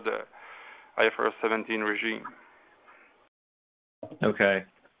under the IFRS 17 regime. Okay.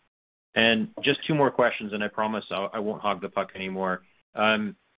 And just two more questions, and I promise I won't hog the puck anymore.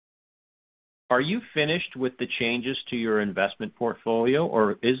 Are you finished with the changes to your investment portfolio,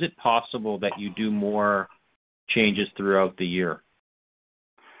 or is it possible that you do more changes throughout the year?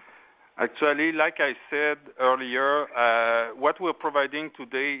 Actually, like I said earlier, what we're providing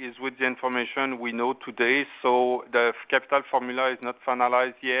today is with the information we know today. So the capital formula is not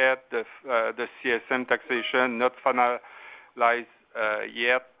finalized yet. The CSM taxation not finalized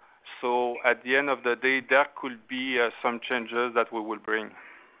yet. So at the end of the day, there could be some changes that we will bring.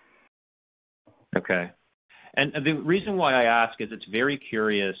 Okay. And the reason why I ask is it's very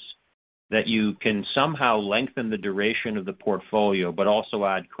curious that you can somehow lengthen the duration of the portfolio but also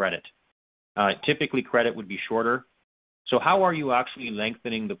add credit. Typically, credit would be shorter. So how are you actually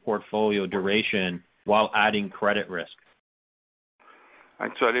lengthening the portfolio duration while adding credit risk?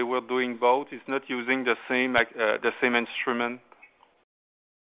 Actually, we're doing both. It's not using the same instrument,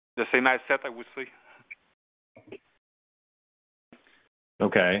 the same asset, I would say.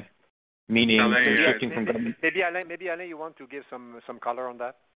 Okay. Meaning Alain, shifting from government. Maybe Alain, you want to give some color on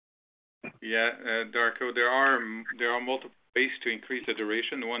that? Yeah, Darko, there are multiple ways to increase the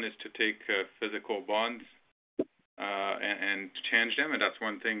duration. One is to take physical bonds and change them, and that's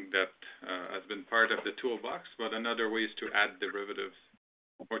one thing that has been part of the toolbox. But another way is to add derivatives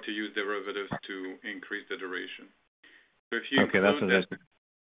or to use derivatives to increase the duration. So if you include that,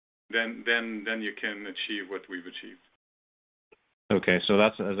 then you can achieve what we've achieved. Okay, so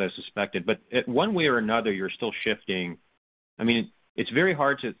that's as I suspected. But one way or another, you're still shifting. I mean, it's very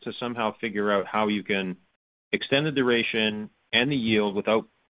hard to somehow figure out how you can extend the duration and the yield without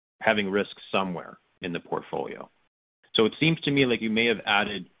having risk somewhere in the portfolio. So it seems to me like you may have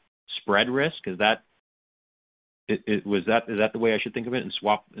added spread risk. Is that the way I should think of it, and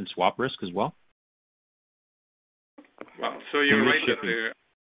swap risk as well? Well, so you're right that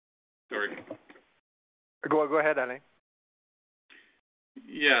sorry. Go ahead, Alain.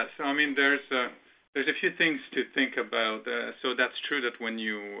 Yeah, so I mean, there's a few things to think about. So that's true that when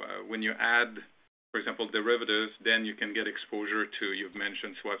you add, for example, derivatives, then you can get exposure to, you've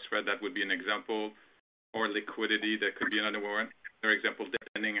mentioned swap spread, that would be an example, or liquidity, that could be another one. For example,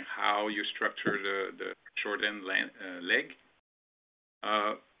 depending on how you structure the short end leg.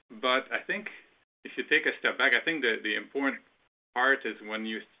 But I think if you take a step back, I think the important part is when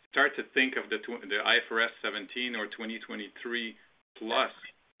you start to think of the IFRS 17 or 2023 plus,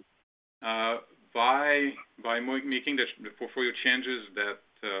 by making the portfolio changes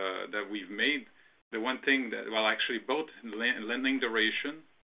that we've made, the one thing that, well, actually both lending duration,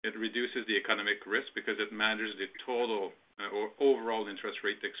 it reduces the economic risk because it manages the total or overall interest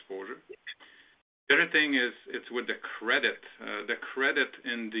rate exposure. The other thing is it's with the credit. The credit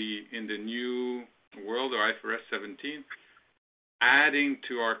in the new world or IFRS 17, adding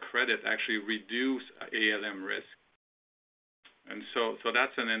to our credit actually reduce ALM risk. And so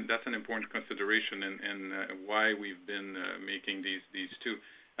that's an important consideration and why we've been making these two.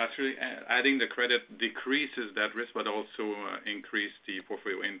 Actually, adding the credit decreases that risk, but also increase the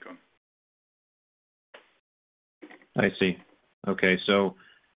portfolio income. I see. Okay, so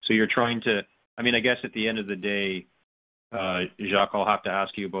you're trying to. I mean, I guess at the end of the day, Jacques, I'll have to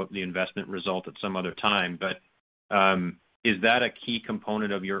ask you about the investment result at some other time. But is that a key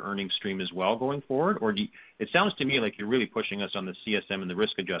component of your earnings stream as well going forward? Or it sounds to me like you're really pushing us on the CSM and the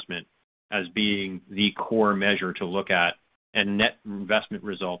risk adjustment as being the core measure to look at, and net investment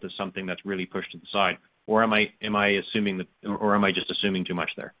result is something that's really pushed to the side. Or am I assuming that, or am I just assuming too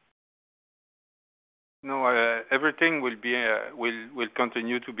much there? No, everything will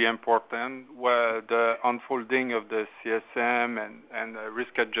continue to be important. Where the unfolding of the CSM and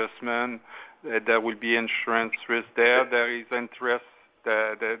risk adjustment, there will be insurance risk there. There is interest.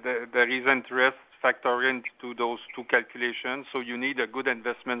 There is interest factor into those two calculations. So you need a good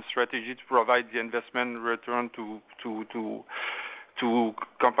investment strategy to provide the investment return to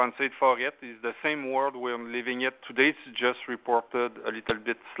compensate for it. It's the same world we're living it today. It's just reported a little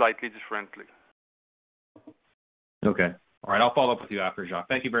bit slightly differently. Okay. All right. I'll follow up with you after, Jacques.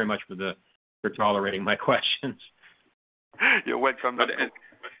 Thank you very much for tolerating my questions. You're welcome.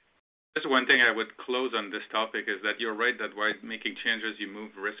 Just one thing I would close on this topic is that you're right that while making changes, you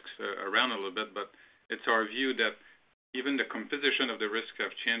move risks around a little bit, but it's our view that even the composition of the risk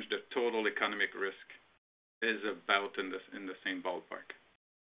have changed. The total economic risk is about in the same ballpark.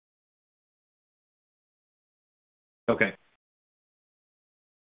 Okay.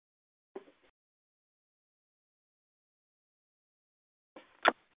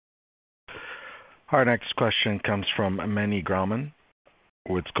 Our next question comes from Meny Grauman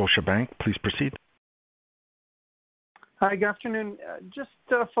with Scotiabank. Please proceed. Hi, good afternoon. Just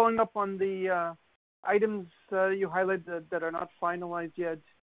following up on the items you highlighted that are not finalized yet.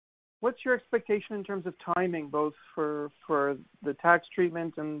 What's your expectation in terms of timing, both for the tax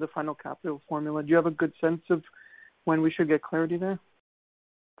treatment and the final capital formula? Do you have a good sense of when we should get clarity there?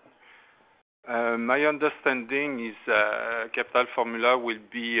 My understanding is capital formula will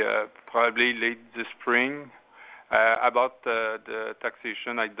be probably late this spring. About the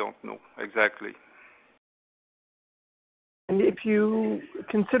taxation, I don't know exactly. And if you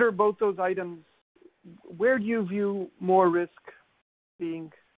consider both those items, where do you view more risk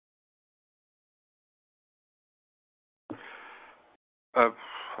being?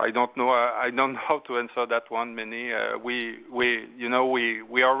 I don't know. I don't know how to answer that one, Manny. We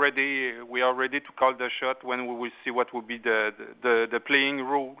are ready to call the shot when we will see what will be the playing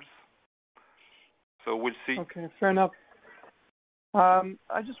rules. So we'll see. Okay, fair enough.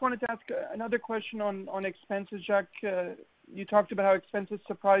 I just wanted to ask another question on expenses, Jacques. You talked about how expenses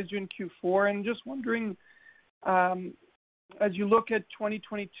surprised you in Q4, and just wondering, as you look at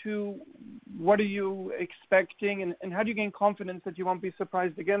 2022, what are you expecting, and how do you gain confidence that you won't be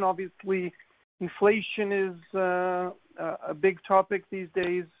surprised again? Obviously, inflation is a big topic these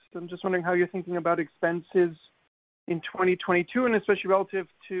days. So I'm just wondering how you're thinking about expenses in 2022, and especially relative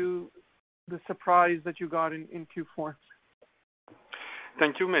to the surprise that you got in Q4.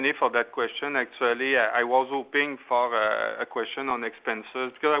 Thank you, Manny, for that question. Actually, I was hoping for a question on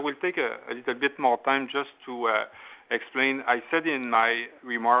expenses because I will take a little bit more time just to explain. I said in my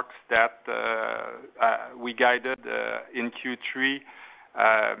remarks that we guided in Q3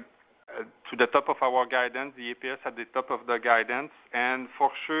 to the top of our guidance, the EPS at the top of the guidance, and for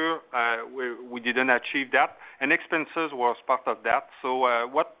sure we didn't achieve that, and expenses was part of that. So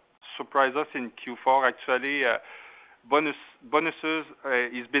what surprised us in Q4 actually, bonuses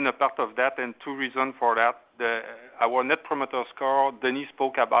has been a part of that, and two reasons for that. Our Net Promoter Score, Denis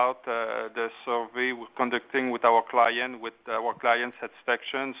spoke about the survey we're conducting with our client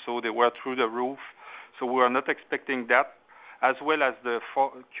satisfaction, so they were through the roof. So we are not expecting that, as well as the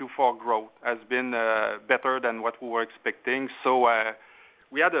Q4 growth has been better than what we were expecting. So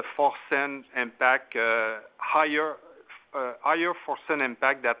we had a 4-cent impact, higher 4-cent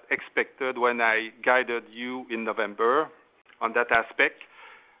impact that expected when I guided you in November on that aspect.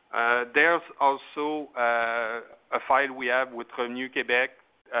 There's also a file we have with Revenu Québec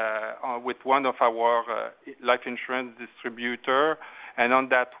with one of our life insurance distributor, and on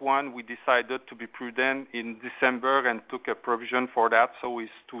that one we decided to be prudent in December and took a provision for that, so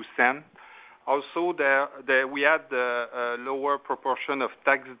it's 2 cents. Also, we had a lower proportion of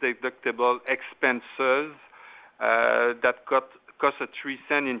tax deductible expenses that cost a 3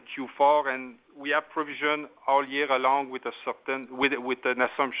 cents in Q4, and we have provision all year along with an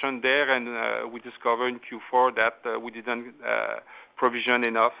assumption there, and we discovered in Q4 that we didn't provision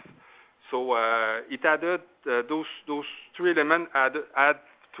enough. So it added those three elements add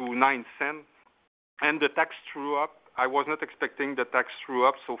to 9 cents, and the tax true-up. I was not expecting the tax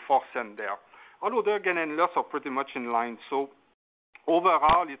true-up, so 4 cents there. All other gain and loss are pretty much in line. So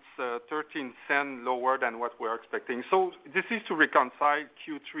overall, it's 13 cents lower than what we're expecting. So this is to reconcile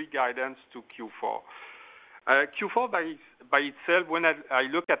Q3 guidance to Q4. Q4 by itself, when I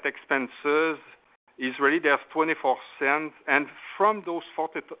look at expenses, is really there's 24 cents, and from those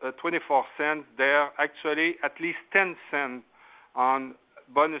 24 cents, there are actually at least 10 cents on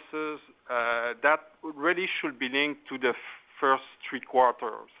bonuses that really should be linked to the first 3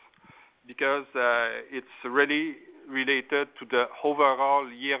 quarters, because it's really related to the overall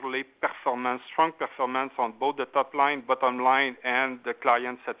yearly performance, strong performance on both the top line, bottom line, and the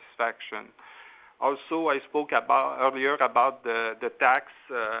client satisfaction. Also, I spoke earlier about the tax,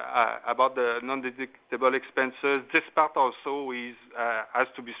 about the non-deductible expenses. This part also has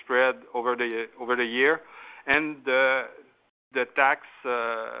to be spread over the year, and the tax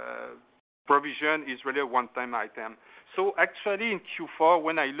provision is really a one-time item. So actually in Q4,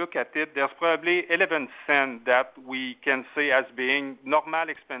 when I look at it, there's probably 11 cents that we can say as being normal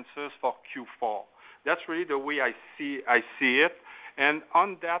expenses for Q4. That's really the way I see it. And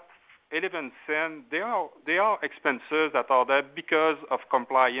on that 11 cents, there are expenses that are there because of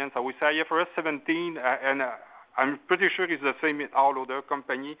compliance. I would say IFRS 17, and I'm pretty sure it's the same in all other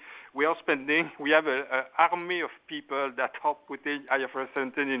companies. We have an army of people that are putting IFRS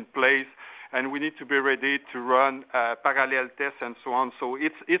 17 in place, and we need to be ready to run parallel tests and so on. So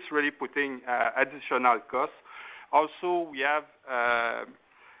it's really putting additional costs. Also, we have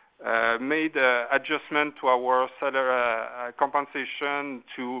made adjustment to our salary compensation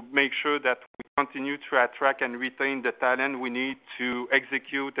to make sure that we continue to attract and retain the talent we need to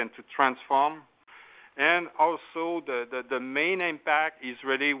execute and to transform. And also, the main impact is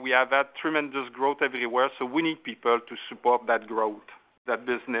really we have had tremendous growth everywhere, so we need people to support that growth, that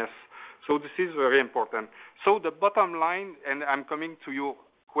business. So this is very important. So the bottom line, and I'm coming to your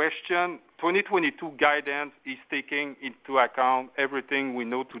question, 2022 guidance is taking into account everything we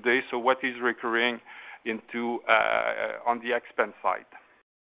know today, so what is recurring into on the expense side.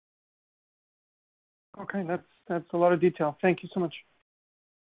 Okay, that's a lot of detail. Thank you so much.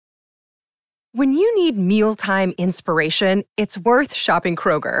 When you need mealtime inspiration, it's worth shopping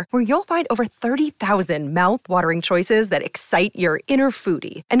Kroger, where you'll find over 30,000 mouth-watering choices that excite your inner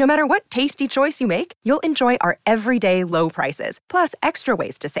foodie. And no matter what tasty choice you make, you'll enjoy our everyday low prices, plus extra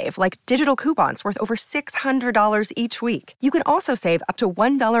ways to save, like digital coupons worth over $600 each week. You can also save up to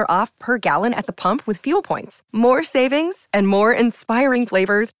 $1 off per gallon at the pump with fuel points. More savings and more inspiring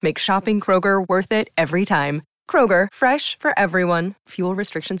flavors make shopping Kroger worth it every time. Kroger, fresh for everyone. Fuel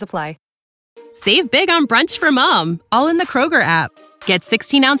restrictions apply. Save big on brunch for mom, all in the Kroger app. Get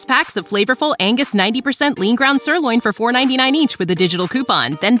 16-ounce packs of flavorful Angus 90% lean ground sirloin for $4.99 each with a digital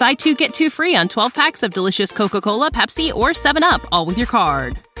coupon. Then buy 2, get 2 free on 12 packs of delicious Coca-Cola, Pepsi, or 7-Up, all with your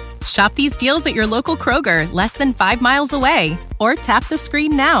card. Shop these deals at your local Kroger, less than 5 miles away. Or tap the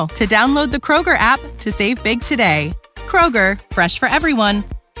screen now to download the Kroger app to save big today. Kroger, fresh for everyone.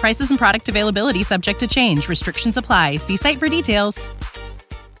 Prices and product availability subject to change. Restrictions apply. See site for details.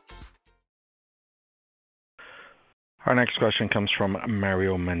 Our next question comes from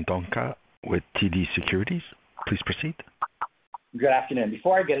Mario Mendonca with TD Securities. Please proceed. Good afternoon.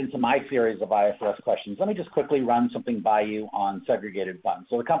 Before I get into my series of IFRS questions, let me just quickly run something by you on segregated funds.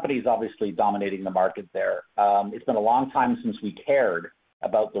 So the company is obviously dominating the market there. It's been a long time since we cared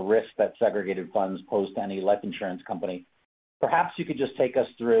about the risk that segregated funds pose to any life insurance company. Perhaps you could just take us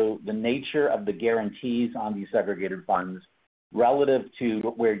through the nature of the guarantees on these segregated funds relative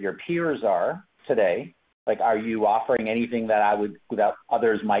to where your peers are today. Like, are you offering anything that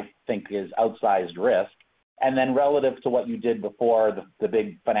others might think is outsized risk? And then relative to what you did before the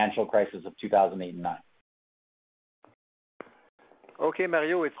big financial crisis of 2008 and 9. Okay,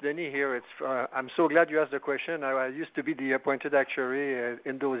 Mario, it's Denis here. I'm so glad you asked the question. I used to be the appointed actuary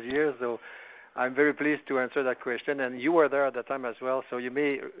in those years, so I'm very pleased to answer that question. And you were there at the time as well, so it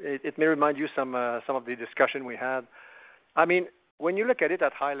may remind you some of the discussion we had. I mean, when you look at it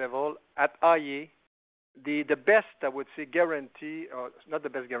at high level, at iA, the best, I would say, guarantee, or not the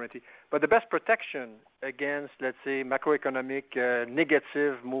best guarantee, but the best protection against, let's say, macroeconomic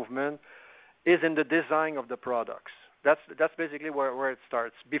negative movement is in the design of the products. That's basically where it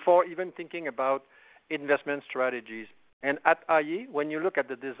starts, before even thinking about investment strategies. And at iA, when you look at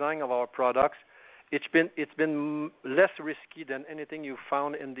the design of our products, it's been less risky than anything you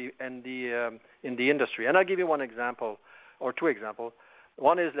found in the industry. And I'll give you one example, or two examples.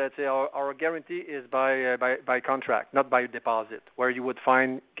 One is, let's say, our guarantee is by contract, not by deposit, where you would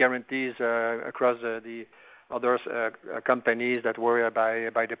find guarantees across the other companies that were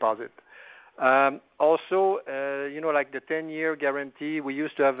by deposit. Also, like the 10-year guarantee, we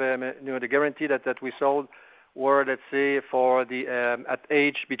used to have, the guarantee that we sold were, let's say, for the at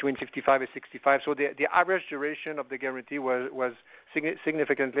age between 55 and 65. So the average duration of the guarantee was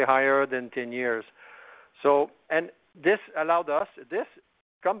significantly higher than 10 years. So, and this allowed us,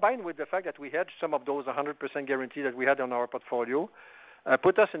 combined with the fact that we had some of those 100% guarantee that we had on our portfolio,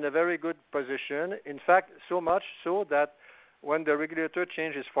 put us in a very good position. In fact, so much so that when the regulator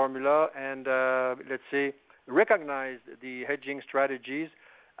changed his formula and, let's say, recognized the hedging strategies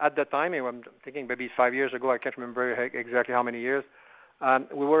at the time, and I'm thinking maybe 5 years ago, I can't remember exactly how many years,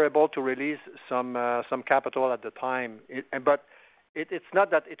 we were able to release some capital at the time. It's not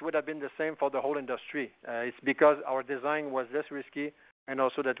that it would have been the same for the whole industry. It's because our design was less risky and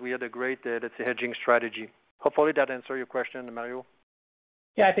also that we had a great, let's say, hedging strategy. Hopefully that answers your question, Mario.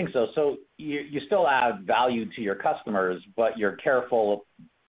 Yeah, I think so. So you still add value to your customers, but you're careful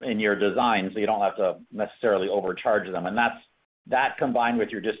in your design so you don't have to necessarily overcharge them. And that combined with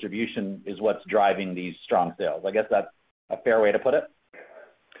your distribution is what's driving these strong sales. I guess that's a fair way to put it.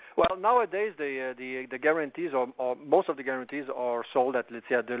 Well, nowadays the guarantees or most of the guarantees are sold at, let's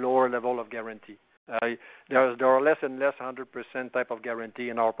say, at the lower level of guarantee. There are less and less 100% type of guarantee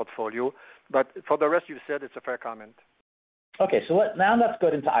in our portfolio, but for the rest you've said, it's a fair comment. Okay, so now let's go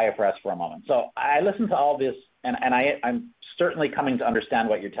into IFRS for a moment. So I listened to all this, and I'm certainly coming to understand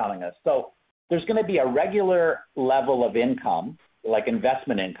what you're telling us. So there's going to be a regular level of income, like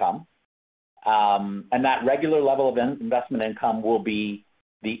investment income, and that regular level of investment income will be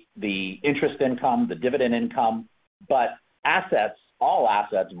the interest income, the dividend income, but assets, all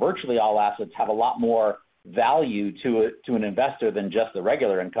assets, virtually all assets have a lot more value to an investor than just the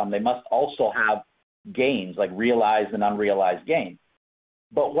regular income. They must also have gains, like realized and unrealized gains.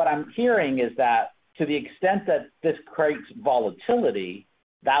 But what I'm hearing is that to the extent that this creates volatility,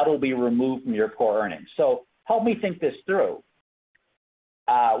 that will be removed from your core earnings. So help me think this through.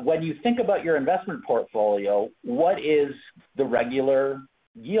 when you think about your investment portfolio, what is the regular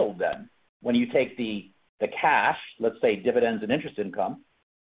yield then? When you take the cash, let's say dividends and interest income,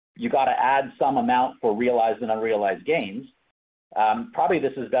 you got to add some amount for realized and unrealized gains. Probably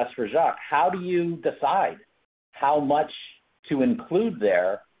this is best for Jacques. How do you decide how much to include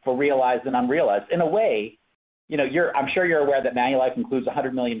there for realized and unrealized? In a way, I'm sure you're aware that Manulife includes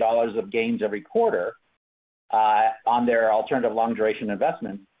 $100 million of gains every quarter on their alternative long duration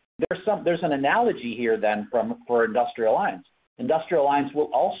investments. There's an analogy here then for Industrial Alliance. Industrial Alliance will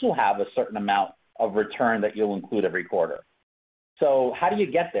also have a certain amount of return that you'll include every quarter. So how do you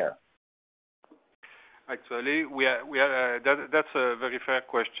get there? Actually, that's a very fair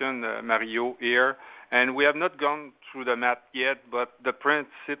question, Mario, here. And we have not gone through the math yet, but the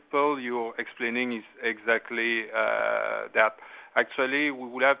principle you're explaining is exactly that. Actually, we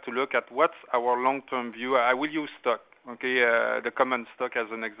will have to look at what's our long-term view. I will use stock, okay, the common stock as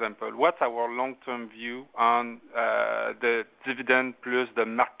an example. What's our long-term view on the dividend plus the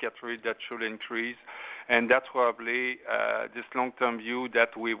market rate that should increase? And that's probably this long-term view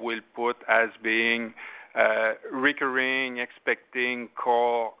that we will put as being recurring, expecting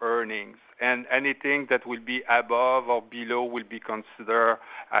core earnings. And anything that will be above or below will be considered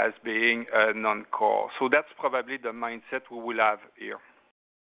as being non-core. So that's probably the mindset we will have here.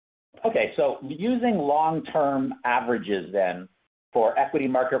 Okay, so using long-term averages then for equity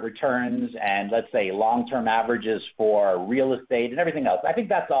market returns and let's say long-term averages for real estate and everything else, I think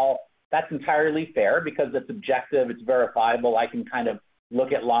that's entirely fair because it's objective, it's verifiable. I can kind of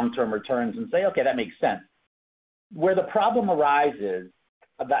look at long-term returns and say, okay, that makes sense. Where the problem arises,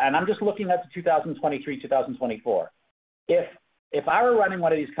 and I'm just looking at the 2023, 2024, if I were running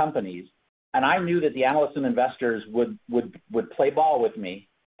one of these companies and I knew that the analysts and investors would play ball with me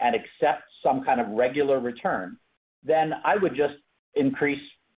and accept some kind of regular return, then I would just increase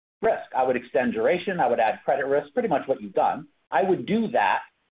risk. I would extend duration. I would add credit risk, pretty much what you've done. I would do that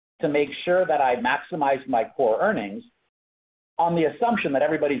to make sure that I maximize my core earnings on the assumption that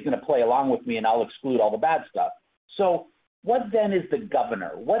everybody's going to play along with me and I'll exclude all the bad stuff. So what then is the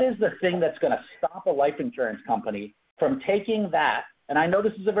governor? What is the thing that's going to stop a life insurance company from taking that? And I know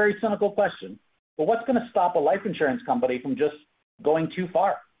this is a very cynical question, but what's going to stop a life insurance company from just going too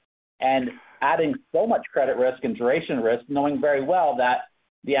far and adding so much credit risk and duration risk, knowing very well that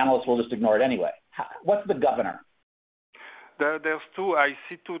the analysts will just ignore it anyway? What's the governor? I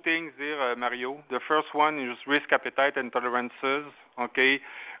see two things there, Mario. The first one is risk appetite and tolerances. Okay,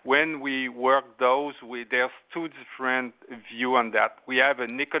 when we work those, there's two different views on that. We have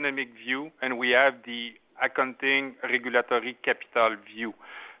an economic view and we have the accounting regulatory capital view.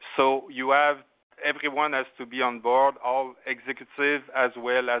 So everyone has to be on board, all executives as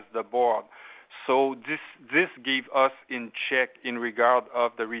well as the board. So this gives us in check in regard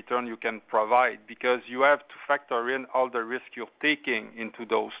of the return you can provide because you have to factor in all the risk you're taking into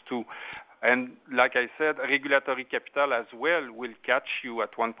those two. And like I said, regulatory capital as well will catch you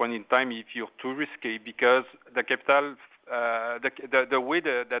at one point in time if you're too risky because the capital, the way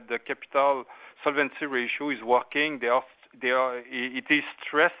that the capital solvency ratio is working, it is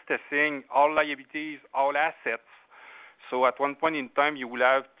stress testing all liabilities, all assets. So at one point in time, you will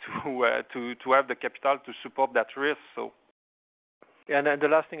have to have the capital to support that risk. So, and the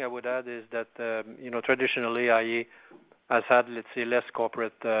last thing I would add is that traditionally iA has had, let's say, less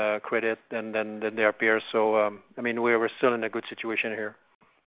corporate credit than their peers. So we're still in a good situation here.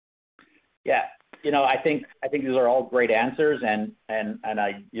 Yeah, I think these are all great answers, and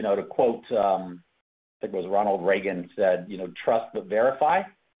I to quote I think it was Ronald Reagan said, trust but verify.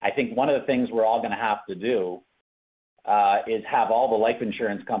 I think one of the things we're all going to have to do is have all the life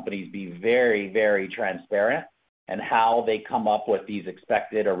insurance companies be very, very transparent in how they come up with these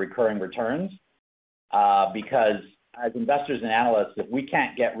expected or recurring returns. Because as investors and analysts, if we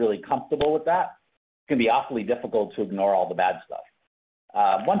can't get really comfortable with that, it's going to be awfully difficult to ignore all the bad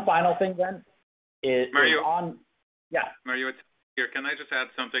stuff. One final thing then is Mario. Yeah. Mario, it's here. Can I just add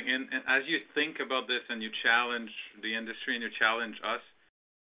something? And as you think about this and you challenge the industry and you challenge us,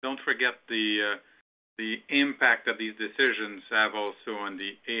 don't forget the impact that these decisions have also on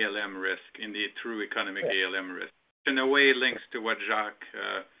the ALM risk, in the true economic ALM risk. In a way, links to what Jacques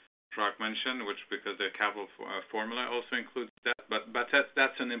mentioned, which because the capital formula also includes that. But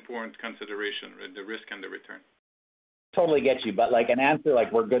that's an important consideration, the risk and the return. Totally get you, but like an answer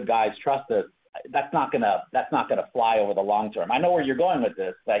like "we're good guys, trust us," that's not gonna fly over the long term. I know where you're going with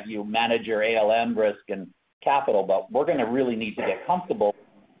this, that you manage your ALM risk and capital, but we're going to really need to get comfortable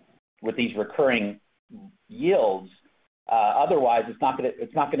with these recurring yields. Otherwise, it's not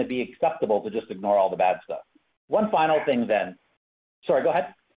going to be acceptable to just ignore all the bad stuff. One final thing then. Sorry, go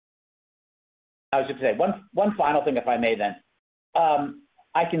ahead. I was just going to say one final thing, if I may then.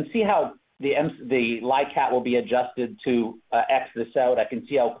 I can see how the LICAT will be adjusted to X this out. I can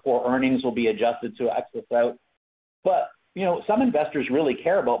see how core earnings will be adjusted to X this out. But, some investors really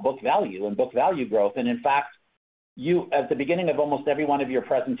care about book value and book value growth. And in fact, you, at the beginning of almost every one of your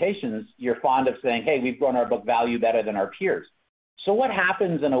presentations, you're fond of saying, hey, we've grown our book value better than our peers. So what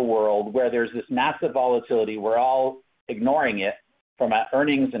happens in a world where there's this massive volatility, we're all ignoring it from an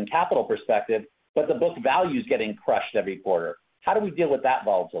earnings and capital perspective, but the book value is getting crushed every quarter? How do we deal with that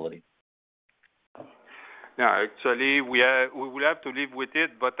volatility? Yeah, actually, we will have to live with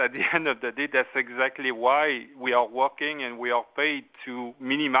it, but at the end of the day, that's exactly why we are working and we are paid to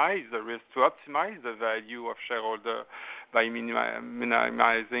minimize the risk, to optimize the value of shareholder by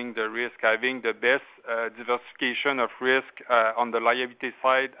minimizing the risk, having the best diversification of risk on the liability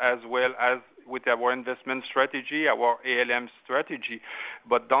side as well as with our investment strategy, our ALM strategy.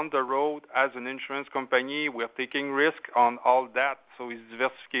 But down the road, as an insurance company, we're taking risk on all that, so it's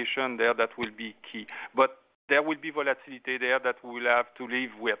diversification there that will be key. But there will be volatility there that we will have to live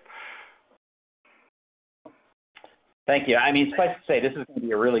with. Thank you. I mean, suffice to say, this is going to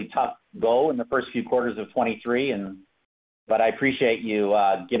be a really tough go in the first few quarters of 23, but I appreciate you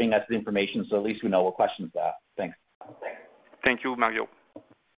giving us the information so at least we know what questions to ask. Thanks. Thank you, Mario.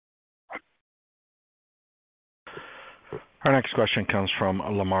 Our next question comes from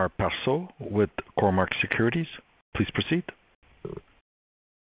Lamar Persaud with Cormark Securities. Please proceed.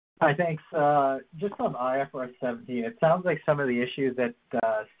 Hi, thanks. Just on IFRS 17, it sounds like some of the issues that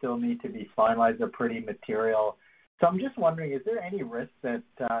still need to be finalized are pretty material. So I'm just wondering, is there any risk that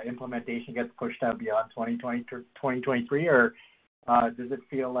implementation gets pushed out beyond 2023, or does it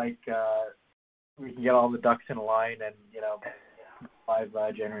feel like we can get all the ducks in a line and,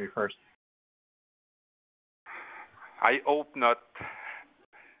 by January 1st? I hope not.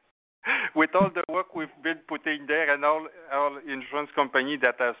 With all the work we've been putting there and all insurance company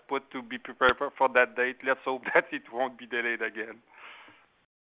that has put to be prepared for that date, let's hope that it won't be delayed again.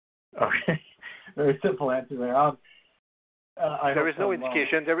 Okay. Very simple answer there. There is no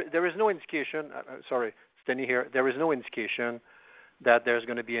indication. There is no indication. Sorry, Denis here. There is no indication that there's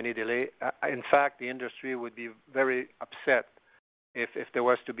going to be any delay. In fact, the industry would be very upset if there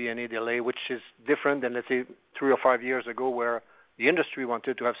was to be any delay, which is different than, let's say, 3 or 5 years ago, where the industry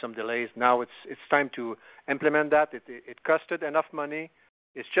wanted to have some delays. Now it's time to implement that. It costed enough money.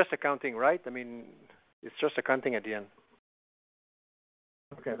 It's just accounting, right? I mean, it's just accounting at the end.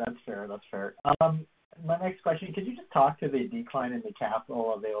 Okay, that's fair. My next question, could you just talk to the decline in the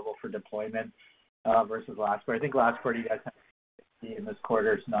capital available for deployment versus last quarter? I think last quarter you guys had 50, and this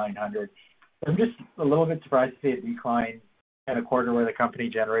quarter it's 900. I'm just a little bit surprised to see a decline in a quarter where the company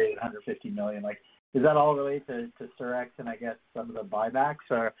generated 150 million. Like, is that all related to Surex and I guess some of the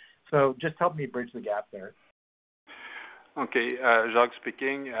buybacks? So just help me bridge the gap there. Okay, Jacques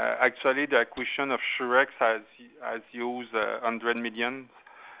speaking. Actually, the acquisition of Surex has used 100 million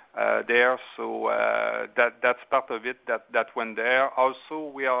there, so that's part of it that went there.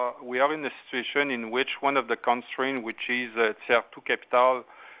 Also, we are in a situation in which one of the constraints, which is Tier 2 capital,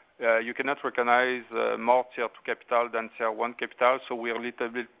 you cannot recognize more Tier 2 capital than Tier 1 capital, so we are a little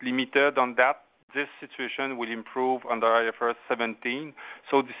bit limited on that. This situation will improve under IFRS 17,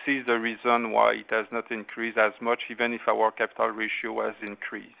 so this is the reason why it has not increased as much, even if our capital ratio has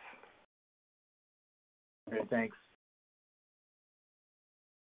increased. Okay, thanks.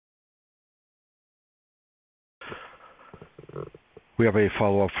 We have a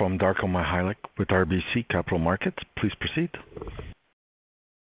follow-up from Darko Mihelic with RBC Capital Markets. Please proceed.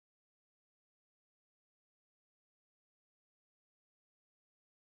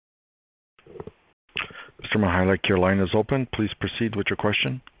 Mr. Mihelic, your line is open. Please proceed with your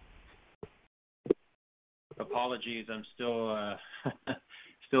question. Apologies, I'm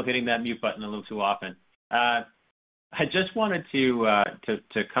still hitting that mute button a little too often. I just wanted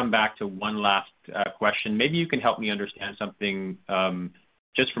to come back to one last question. Maybe you can help me understand something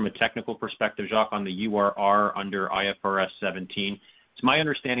just from a technical perspective, Jacques, on the URR under IFRS 17. It's my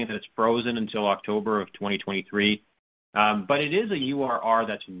understanding that it's frozen until October of 2023. But it is a URR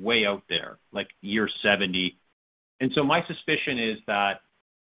that's way out there, like year 70. And so my suspicion is that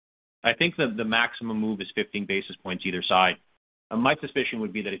I think the maximum move is 15 basis points either side. My suspicion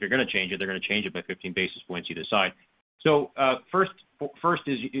would be that if you're going to change it, they're going to change it by 15 basis points either side. So first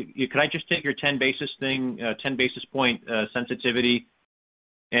is, could I just take your 10 basis point sensitivity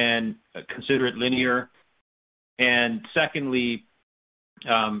and consider it linear? And secondly,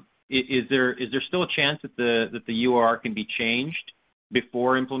 is there still a chance that the URR can be changed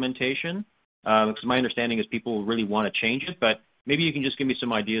before implementation? Because my understanding is people really want to change it, but maybe you can just give me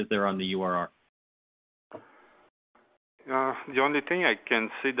some ideas there on the URR. The only thing I can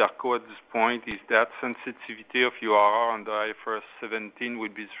say, Darko, at this point is that sensitivity of URR under IFRS 17 will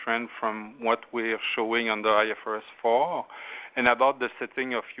be different from what we're showing under IFRS 4. And about the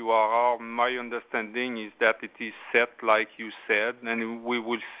setting of URR, my understanding is that it is set like you said, and we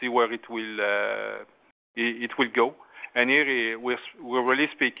will see where it will go. And here we're really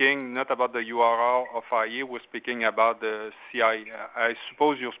speaking not about the URR of IE, we're speaking about the CIE. I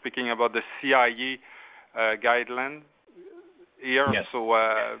suppose you're speaking about the CIE guideline here. Yes.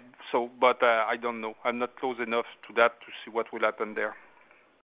 But I don't know. I'm not close enough to that to see what will happen there.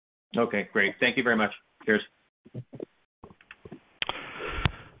 Okay, great. Thank you very much. Cheers.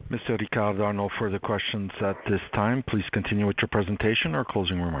 Mr. Ricard, there are no further questions at this time. Please continue with your presentation or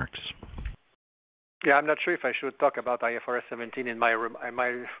closing remarks. Yeah, I'm not sure if I should talk about IFRS 17 in my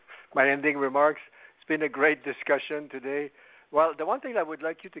ending remarks. It's been a great discussion today. Well, the one thing I would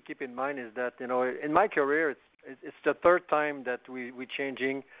like you to keep in mind is that, in my career, it's the third time that we're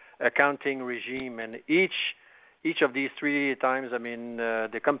changing accounting regime, and each of these 3 times,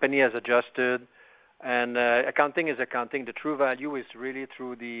 the company has adjusted. And accounting is accounting. The true value is really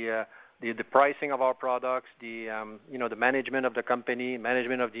through the pricing of our products, the management of the company,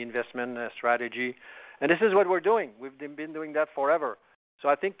 management of the investment strategy, and this is what we're doing. We've been doing that forever. So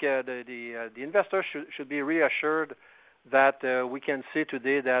I think the investors should be reassured that we can see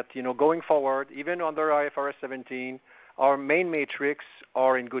today that going forward, even under IFRS 17, our main metrics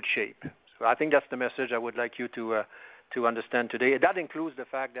are in good shape. So I think that's the message I would like you to understand today. That includes the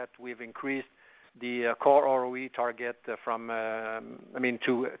fact that we've increased the core ROE target from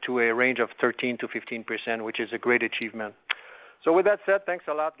to a range of 13 to 15%, which is a great achievement. So with that said, thanks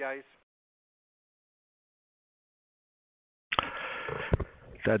a lot, guys.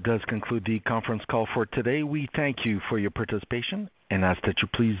 That does conclude the conference call for today. We thank you for your participation and ask that you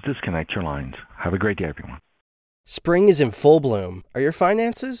please disconnect your lines. Have a great day, everyone. Spring is in full bloom. Are your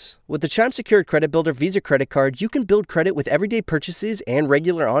finances? With the Chime Secured Credit Builder Visa Credit Card, you can build credit with everyday purchases and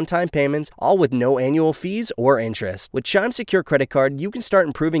regular on-time payments, all with no annual fees or interest. With Chime Secured Credit Card, you can start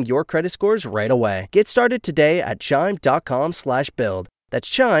improving your credit scores right away. Get started today at chime.com/build. That's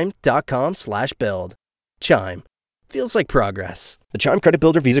chime.com/build. Chime. Feels like progress. The Chime Credit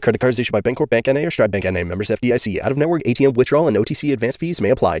Builder Visa Credit Card is issued by Bancorp Bank N.A. or Stride Bank N.A. Members FDIC. Out-of-network ATM withdrawal and OTC advance fees may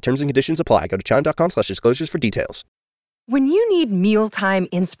apply. Terms and conditions apply. Go to chime.com/disclosures for details. When you need mealtime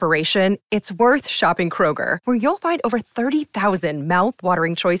inspiration, it's worth shopping Kroger, where you'll find over 30,000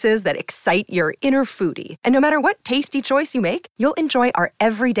 mouth-watering choices that excite your inner foodie. And no matter what tasty choice you make, you'll enjoy our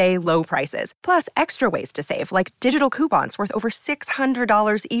everyday low prices, plus extra ways to save, like digital coupons worth over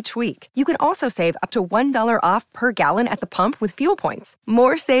 $600 each week. You can also save up to $1 off per gallon at the pump with fuel points.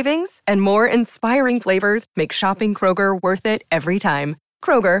 More savings and more inspiring flavors make shopping Kroger worth it every time.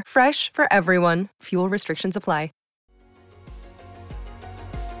 Kroger, fresh for everyone. Fuel restrictions apply.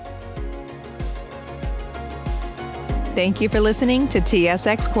 Thank you for listening to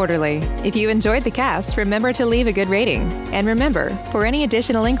TSX Quarterly. If you enjoyed the cast, remember to leave a good rating. And remember, for any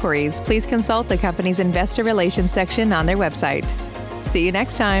additional inquiries, please consult the company's investor relations section on their website. See you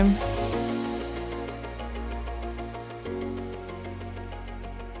next time.